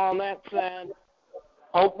 with all that said,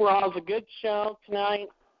 hope Raw's a good show tonight.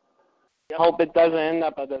 Yep. Hope it doesn't end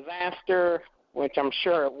up a disaster, which I'm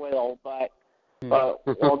sure it will, but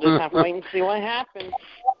we'll just have to wait and see what happens.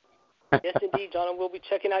 Yes, indeed, John. And we'll be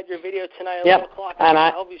checking out your video tonight at 11 o'clock. And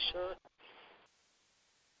I'll be sure.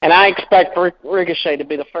 And I expect Ricochet to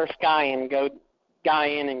be the first guy in and go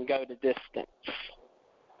the distance.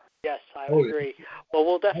 Yes, I would agree. Well,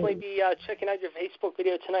 we'll definitely be checking out your Facebook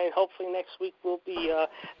video tonight, and hopefully next week we'll be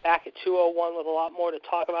back at 2:01 with a lot more to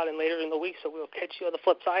talk about and later in the week, so we'll catch you on the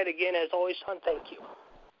flip side. Again, as always, John, thank you.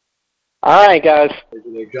 All right, guys.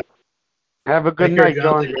 Have a good night,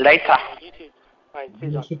 John. Later. You too. All right, see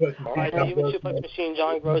you, John. All right, the Human Suplex Machine,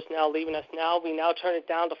 John Gross, now leaving us now. We now turn it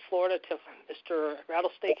down to Florida to Mr.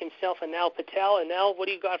 Rattlesnake himself and Nal Patel. And Nal, what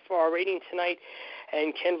do you got for our rating tonight?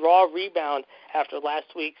 And can Raw rebound after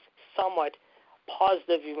last week's somewhat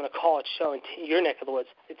positive, you want to call it, show in your neck of the woods?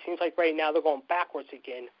 It seems like right now they're going backwards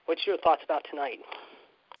again. What's your thoughts about tonight?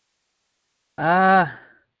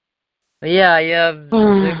 Yeah, you have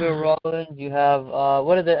Ziggler, Rollins. You have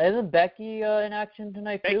what is it? Isn't Becky in action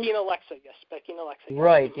tonight too? Becky and Alexa, yes. Becky and Alexa. Yes.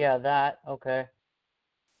 Right. Yeah, that. Okay.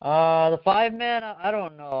 The 5-man. I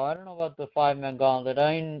don't know. I don't know about the 5-man gauntlet.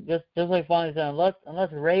 I mean, just like Fonzie said,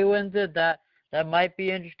 unless Ray wins it, that might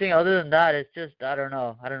be interesting. Other than that, it's just I don't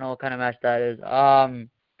know. I don't know what kind of match that is.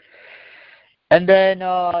 And then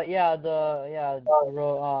the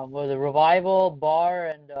Revival Bar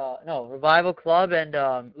and Revival Club and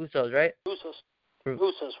Usos, right?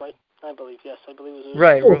 Usos, right? I believe, yes. I believe it was Usos.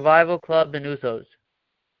 Right, Revival Club and Usos.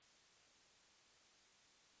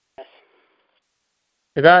 Yes.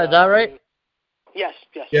 Is that right? Yes.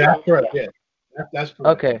 Yeah, that's correct. Yeah, that's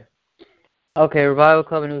correct. Okay, Revival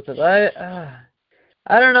Club and Usos.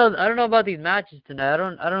 I don't know about these matches tonight.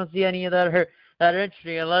 I don't see any of that that are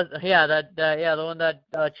interesting unless the one that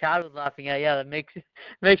Chad was laughing at. Yeah, that makes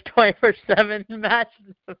 24/7 match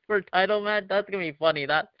for title match. That's gonna be funny.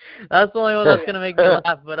 That's the only one that's gonna make me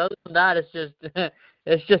laugh. But other than that, it's just it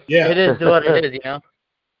is what it is, you know.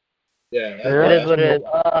 Yeah, it is what it is.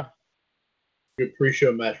 Good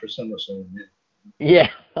pre-show match for SummerSlam. Yeah.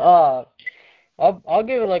 I'll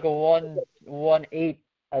give it like a 1.8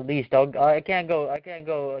 at least. I can't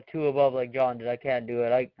go 2 above like John did. I can't do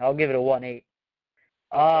it. I'll give it a 1.8.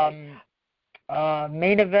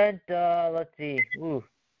 Main event. Let's see. Ooh.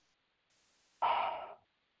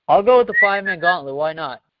 I'll go with the 5-man gauntlet. Why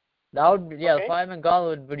not? That would be, the 5-man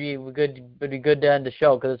gauntlet would be good to end the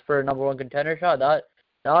show because it's for a number 1 contender shot. That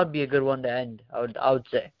would be a good one to end. I would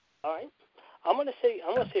say. All right. I'm gonna say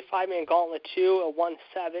 5-man gauntlet 2, a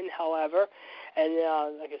 1.7. However, and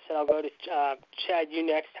like I said, I'll go to Chad. You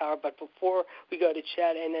next, Howard. But before we go to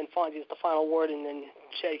Chad, and then Fonzie is the final word, and then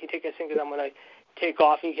Chad, you can take us in because I'm gonna take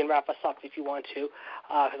off, and you can wrap us up if you want to,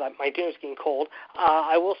 because my dinner's getting cold.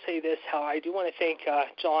 I will say this, how I do want to thank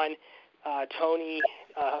John, Tony,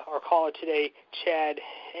 our caller today, Chad,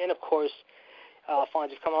 and, of course,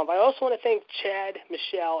 Fonzie for coming on. But I also want to thank Chad,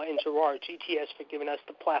 Michelle, and Gerard, GTS, for giving us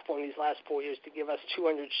the platform these last 4 years to give us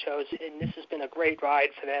 200 shows, and this has been a great ride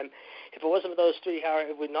for them. If it wasn't for those three, Howard,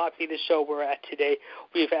 it would not be the show we're at today.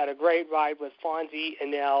 We've had a great ride with Fonzie,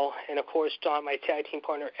 Anel, and, of course, John, my tag team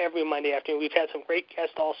partner, every Monday afternoon. We've had some great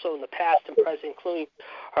guests also in the past and present, including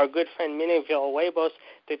our good friend Minnie Villalobos,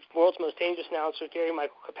 the world's most dangerous announcer, Gary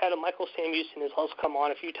Michael Capetta. Michael Sam Houston has also come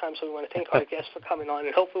on a few times, so we want to thank our guests for coming on,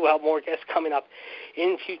 and hopefully we'll have more guests coming up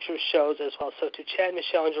in future shows as well. So to Chad,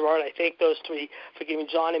 Michelle, and Gerard, I thank those three for giving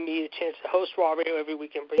John and me the chance to host Raw Radio every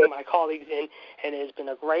week and bring my colleagues in, and it has been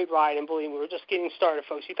a great ride, and believe me, we're just getting started,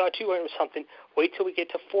 folks. You thought 200 was something. Wait till we get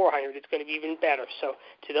to 400. It's going to be even better. So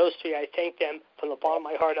to those three, I thank them from the bottom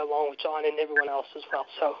of my heart, along with John and everyone else as well.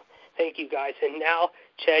 So thank you, guys. And now,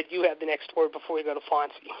 Chad, you have the next word before we go to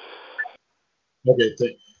Fonzie. Okay,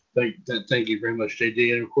 thank you very much,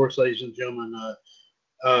 JD. And, of course, ladies and gentlemen,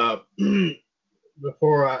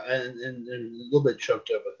 before and a little bit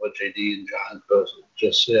choked up with what JD and John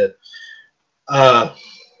just said,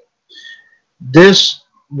 this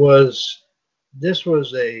was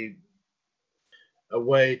a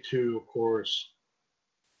way to, of course,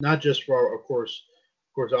 not just for, of course,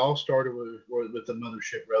 it all started with the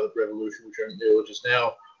Mothership Revolution, which is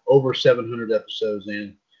now over 700 episodes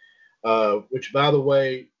in. Which, by the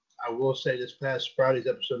way, I will say this past Friday's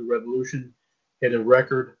episode of Revolution hit a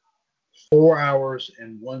record 4 hours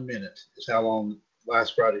and 1 minute is how long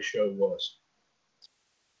last Friday's show was.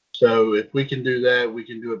 So if we can do that, we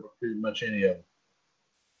can do it for pretty much any of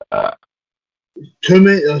them.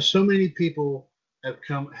 So many people have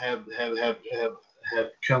come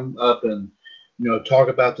up and talk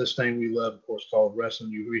about this thing we love, of course, called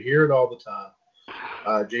wrestling. We hear it all the time.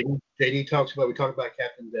 JD talks about. We talk about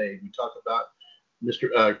Captain Dave. We talk about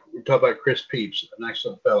we talk about Chris Peeps, an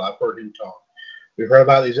excellent fellow. I've heard him talk. We've heard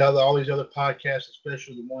about all these other podcasts,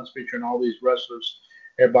 especially the ones featuring all these wrestlers,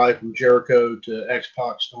 everybody from Jericho to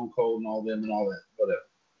X-Pac, Stone Cold, and all them and all that, whatever.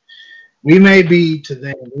 We may be to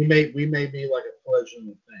them, we may be like a pleasant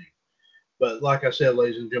thing, but like I said,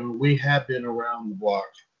 ladies and gentlemen, we have been around the block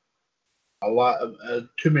a lot,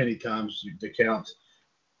 too many times to count.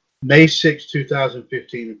 May 6,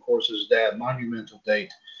 2015, of course, is that monumental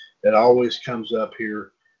date that always comes up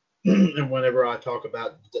here. And whenever I talk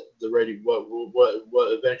about the radio,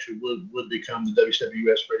 what eventually would become the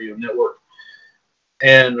WCWUS Radio Network,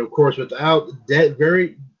 and of course, without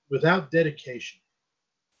dedication,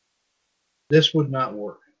 this would not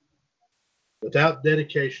work. Without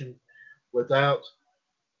dedication, without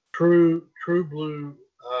true blue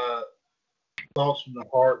thoughts from the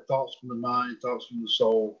heart, thoughts from the mind, thoughts from the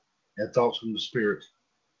soul, and thoughts from the spirit,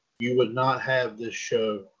 you would not have this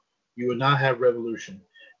show. You would not have Revolution.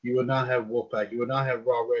 You would not have Wolfpack. You would not have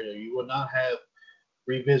Raw Radio. You would not have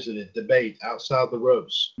Revisited, Debate, Outside the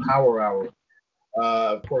Ropes, Power Hour.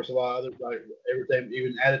 Of course, a lot of other, like everything,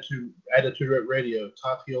 even Attitude Radio,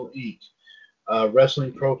 Top Heel Inc.,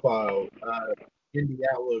 Wrestling Profile, Indie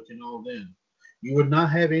Outlook, and all them. You would not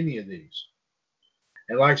have any of these.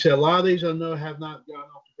 And like I said, a lot of these I know have not gone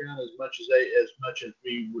off the ground as much as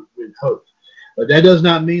we would hope. But that does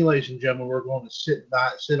not mean, ladies and gentlemen, we're going to sit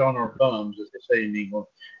on our bums, as they say in England,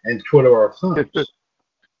 and twiddle our thumbs.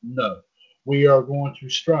 No. We are going to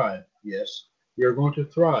strive. Yes. We are going to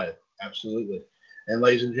thrive. Absolutely. And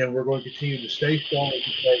ladies and gentlemen, we're going to continue to stay strong.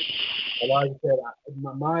 Like I said,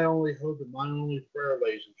 my only hope and my only prayer,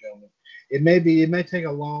 ladies and gentlemen, it may take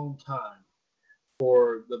a long time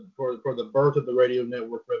for the birth of the radio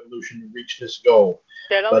network revolution to reach this goal.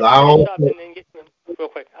 Chad, I'll finish up and then get real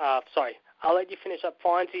quick. Sorry, I'll let you finish up,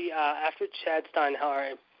 Fonzie. After Chad's done,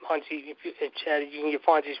 Fonzie, Chad, you can get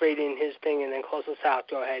Fonzie's rating and his thing, and then close us out.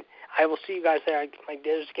 Go ahead. I will see you guys there. My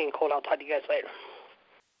dinner's getting cold. I'll talk to you guys later.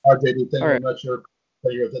 All right, JD. Thank you very much, sir.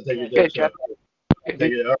 Thank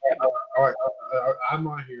you. All right. I'm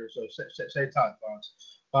right here, so say tight,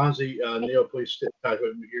 Fonzie. Neil, please sit tight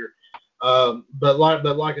with me here. But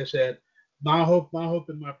like I said, my hope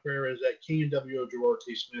and my prayer is that King and W.O. Gerard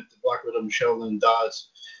T. Smith, the Black Widow Michelle Lynn Dodds,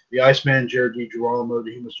 the Iceman Jared D. Girolamo,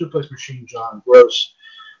 the Human Suplex Machine John Gross,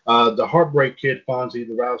 the Heartbreak Kid Fonzie,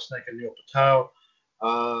 the Rattlesnake and Neil Patel.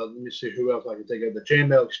 Let me see who else I can think of. The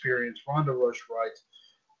JML Experience, Ronda Rushwright.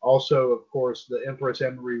 Also, of course, the Empress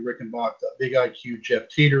Emery Rickenbach, the Big IQ Jeff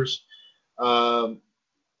Teeters.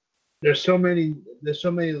 There's so many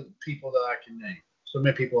people that I can name. So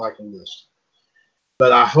many people I can list.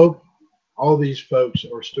 But I hope all these folks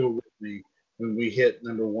are still with me when we hit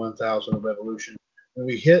number 1,000 of Evolution, when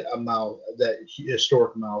we hit that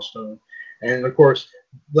historic milestone. And of course,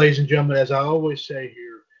 ladies and gentlemen, as I always say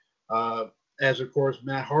here, as of course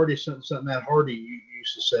Matt Hardy, something Matt Hardy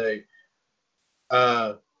used to say,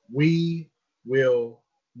 we will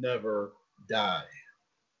never die.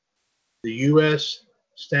 The U.S.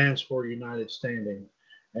 stands for United Standing,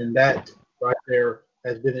 and that right there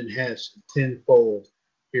has been enhanced tenfold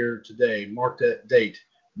here today. Mark that date,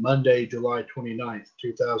 Monday, July 29th,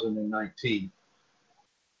 2019.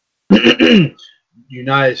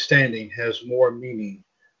 United Standing has more meaning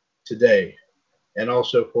today and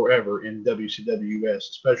also forever in WCWUS,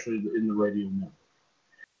 especially in the radio network.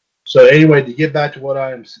 So anyway, to get back to what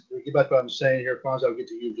I'm saying here, Fonz, I'll get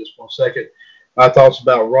to you in just one second. My thoughts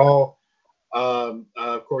about Raw.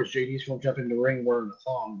 Of course, JD's going to jump in the ring wearing a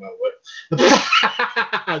thong, by the way.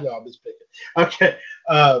 No, I'm just picking. Okay.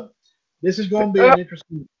 This is going to be an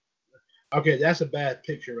interesting. Okay, that's a bad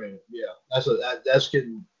picture, ain't it? Yeah, that's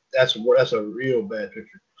a real bad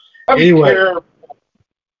picture. Anyway,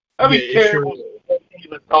 I'd be terrible to see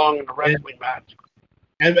the thong in a wrestling match.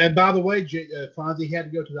 And by the way, Fonzie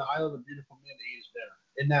had to go to the Island of Beautiful Men to eat his dinner.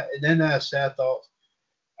 Isn't that a sad thought?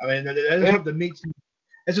 I mean, let's hope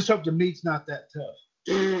the meat's not that tough.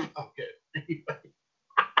 Okay.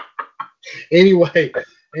 Anyway,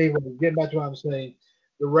 getting back to what I'm saying,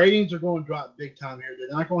 the ratings are going to drop big time here.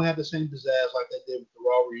 They're not going to have the same pizzazz like they did with the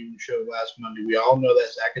Raw reunion show last Monday. We all know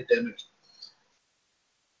that's academic.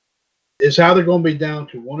 It's either going to be down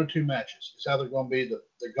to one or two matches. It's either going to be the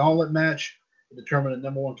gauntlet match to determine the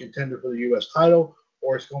number one contender for the U.S. title,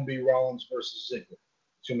 or it's going to be Rollins versus Ziggler.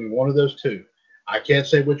 It's going to be one of those two. I can't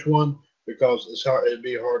say which one because it's hard. It'd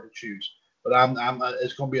be hard to choose. But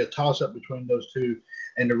it's going to be a toss-up between those two,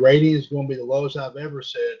 and the rating is going to be the lowest I've ever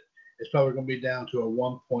said. It's probably going to be down to a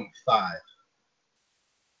 1.5.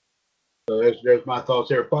 So there's my thoughts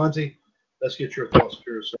there. Fonzie, let's get your thoughts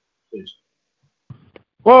for yourself, please.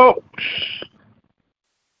 Well,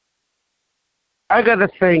 I got to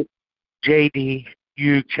thank JD,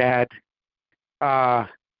 you, Chad, GTS,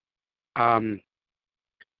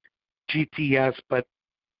 but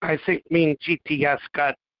I think me and GTS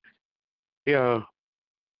got,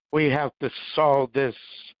 we have to solve this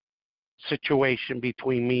situation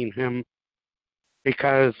between me and him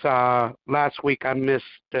because last week I missed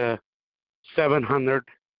 700,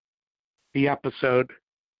 the episode.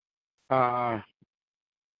 I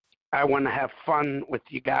want to have fun with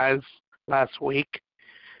you guys last week,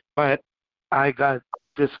 but I got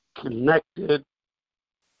disconnected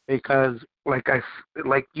because, like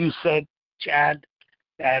you said, Chad,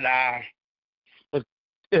 that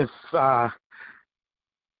if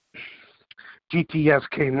GTS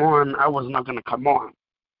came on, I was not going to come on.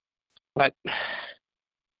 But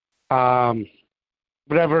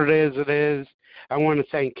whatever it is. I want to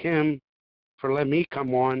thank him for letting me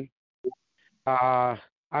come on.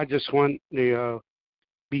 I just want to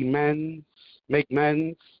make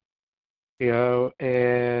amends,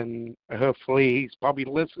 and hopefully he's probably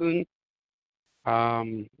listening.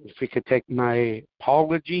 If he could take my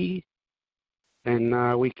apology,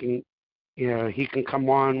 and we can, he can come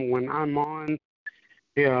on when I'm on,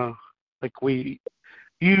 like we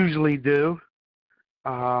usually do.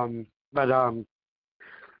 Then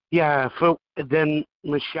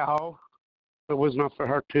Michelle, if it was not for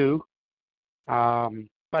her too.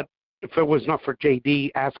 But if it was not for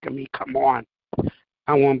JD asking me come on,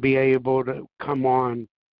 I won't be able to come on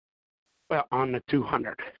on the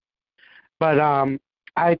 200. But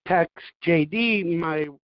I text JD my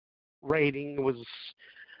rating was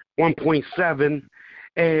 1.7,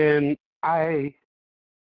 and I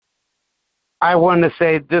want to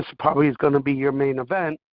say this probably is going to be your main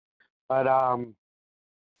event, but I'm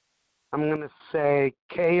going to say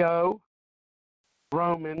KO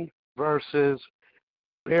Roman versus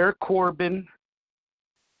Baron Corbin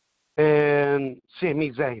and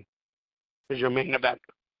Sami Zayn is your main event.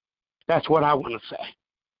 That's what I want to say.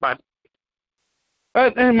 But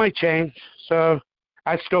it might change, so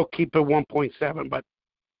I still keep it 1.7. But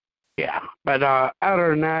yeah. But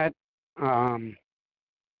other than that,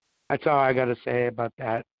 that's all I got to say about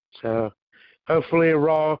that. So hopefully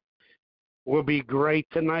Raw will be great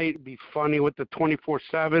tonight. It'll be funny with the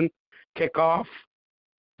 24/7 kickoff,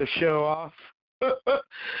 the show off. So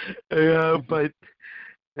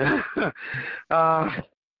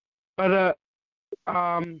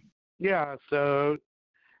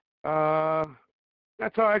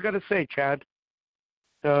that's all I got to say, Chad.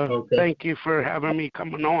 Okay. Thank you for having me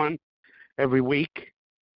coming on every week.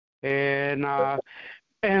 And by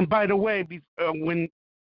the way, when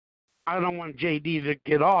I don't want JD to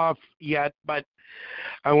get off yet, but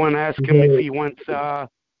I want to ask him if he wants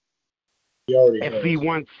he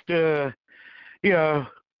wants to,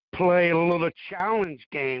 play a little challenge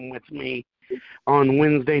game with me on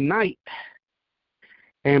Wednesday night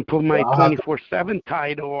and put my 24/7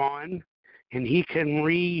 title on, and he can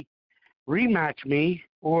rematch me,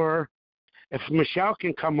 or if Michelle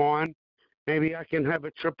can come on, maybe I can have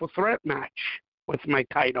a triple threat match with my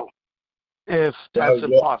title, if that's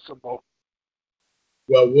impossible.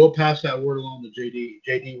 Well, we'll pass that word along to JD.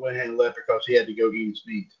 JD went ahead and left because he had to go eat his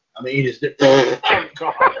meat. I mean, eat his dick. Oh,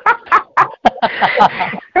 God.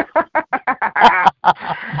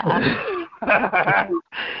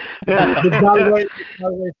 By the way,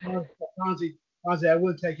 Fonzie, I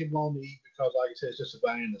wouldn't take him long to eat because, like I said, it's just a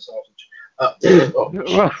bang in the sausage.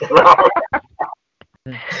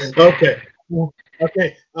 Okay.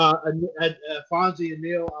 Fonzie and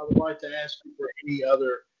Neil, I would like to ask you for any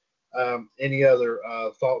other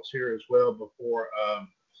thoughts here as well before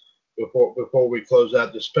we close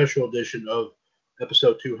out the special edition of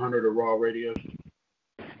episode 200 of Raw Radio.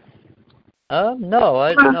 No,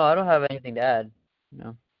 I don't have anything to add.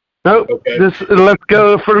 No. Nope. Okay. Let's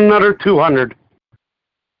go for another 200.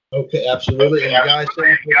 Okay, absolutely. And guys,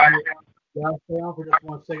 stay on for just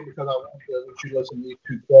 1 second because I want you to listen to these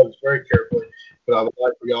two plugs very carefully. But I would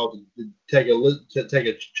like for y'all to check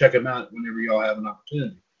them out whenever y'all have an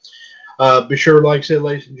opportunity. Be sure, like I said,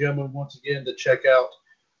 ladies and gentlemen, once again, to check out,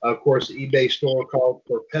 of course, the eBay store called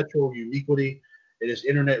Perpetual Uniquity. It is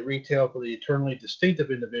internet retail for the eternally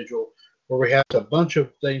distinctive individual, where we have a bunch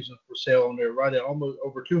of things for sale on there, right at almost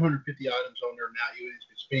over 250 items on there now, even as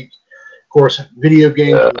we speak. Of course, video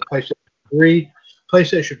games for the PlayStation 3,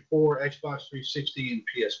 PlayStation 4, Xbox 360, and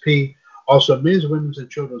PSP. Also, men's, women's, and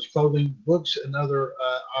children's clothing, books, and other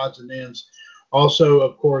odds and ends. Also,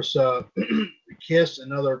 of course, Kiss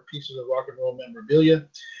and other pieces of rock and roll memorabilia.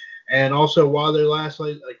 And also, while they last,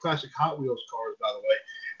 classic Hot Wheels cars, by the way.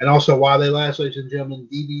 And also, while they last, ladies and gentlemen,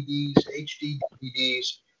 DVDs, HD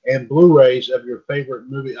DVDs, and Blu-rays of your favorite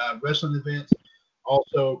movie wrestling events.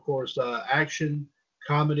 Also, of course, action,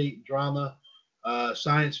 comedy, drama,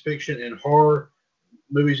 science fiction, and horror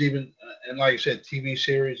movies, even, and like I said, TV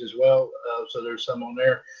series as well. So there's some on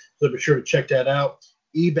there. So be sure to check that out.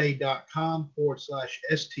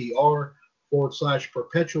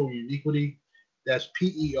 eBay.com/STR/Perpetual Uniquity. That's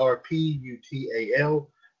PERPUTAL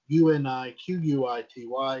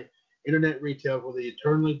UNIQUITY. Internet retail for the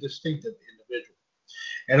eternally distinctive individual.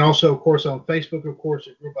 And also, of course, on Facebook, of course,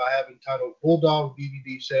 a group I have entitled Bulldog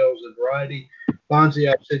DVD Sales and Variety. Fonzie,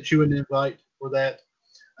 I sent you an invite for that.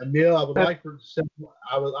 Neil, I would like to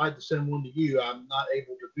send one to you. I'm not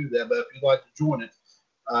able to do that, but if you'd like to join it,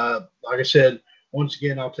 like I said, once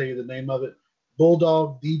again, I'll tell you the name of it: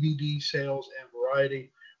 Bulldog DVD Sales and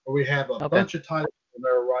Variety, where we have a bunch of titles on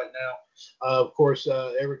there right now. Of course,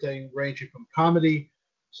 everything ranging from comedy,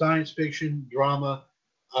 science fiction, drama.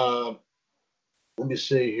 Let me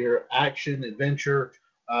see here: action, adventure,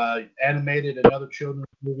 animated, and other children's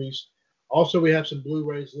movies. Also, we have some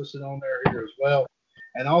Blu-rays listed on there here as well.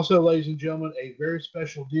 And also, ladies and gentlemen, a very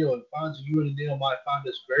special deal. And Fonzie, you and Neil might find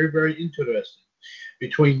this very, very interesting.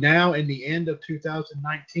 Between now and the end of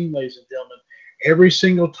 2019, ladies and gentlemen, every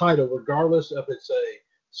single title, regardless if it's a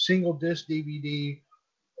single disc DVD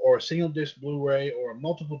or a single disc Blu-ray or a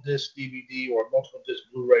multiple disc DVD or a multiple disc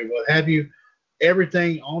Blu-ray, what have you,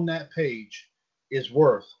 everything on that page is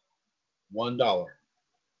worth $1.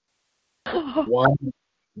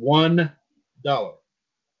 $1.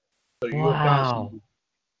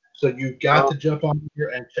 So you've got to jump on here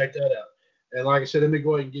and check that out. And like I said, let me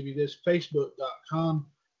go ahead and give you this: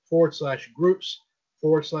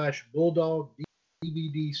 Facebook.com/groups/Bulldog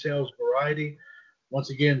DVD Sales Variety.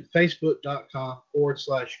 Once again,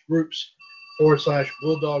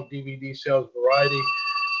 Facebook.com/groups/Bulldog DVD Sales Variety. Of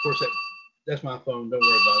course, that's my phone. Don't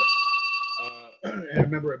worry about it. And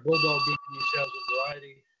remember, at Bulldog DVD Sales and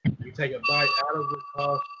Variety, you take a bite out of the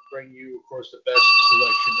cost to bring you, of course, the best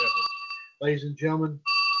selection ever. Ladies and gentlemen,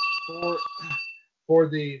 for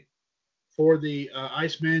the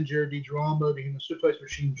Iceman, Jared DiGirolamo, the Human Suplex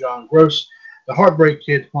Machine, John Gross, the Heartbreak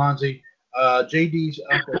Kid, Fonzie, JD's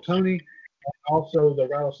Uncle Tony, and also the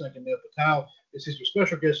Rattlesnake and Neil Patel. This is your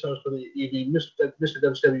special guest host for the evening, Mr.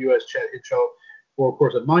 WCWUS Chad Hitchell, for, of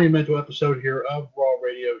course, a monumental episode here of Raw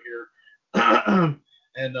Radio here.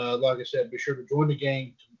 And like I said, be sure to join the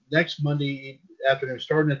game next Monday afternoon,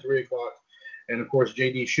 starting at 3 o'clock. And of course,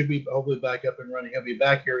 JD should be hopefully back up and running. He'll be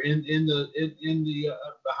back here in the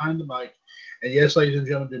behind the mic. And yes, ladies and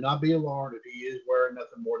gentlemen, do not be alarmed if he is wearing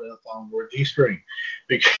nothing more than a thong or a G-string,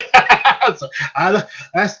 because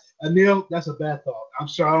Neil, that's a bad thought. I'm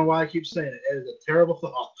sorry. I don't know why I keep saying it. It is a terrible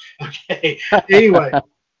thought. Okay. Anyway,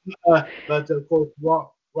 but of course,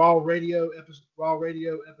 Raw Radio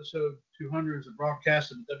episode 200 is a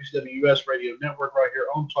broadcast of the WCWUS Radio Network right here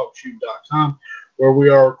on TalkShoe.com, where we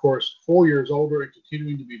are, of course, 4 years older and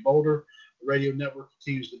continuing to be bolder. The radio network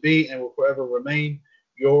continues to be and will forever remain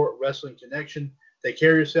your wrestling connection. Take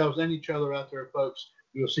care of yourselves and each other out there, folks.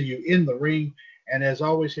 We will see you in the ring. And as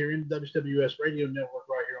always, here in the WCWUS Radio Network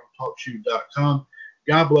right here on TalkShoe.com.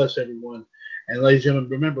 God bless everyone. And ladies and gentlemen,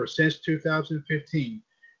 remember, since 2015,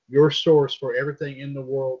 your source for everything in the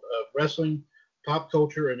world of wrestling, pop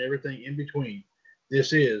culture, and everything in between.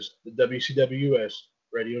 This is the WCWUS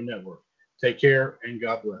Radio Network. Take care and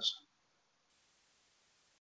God bless.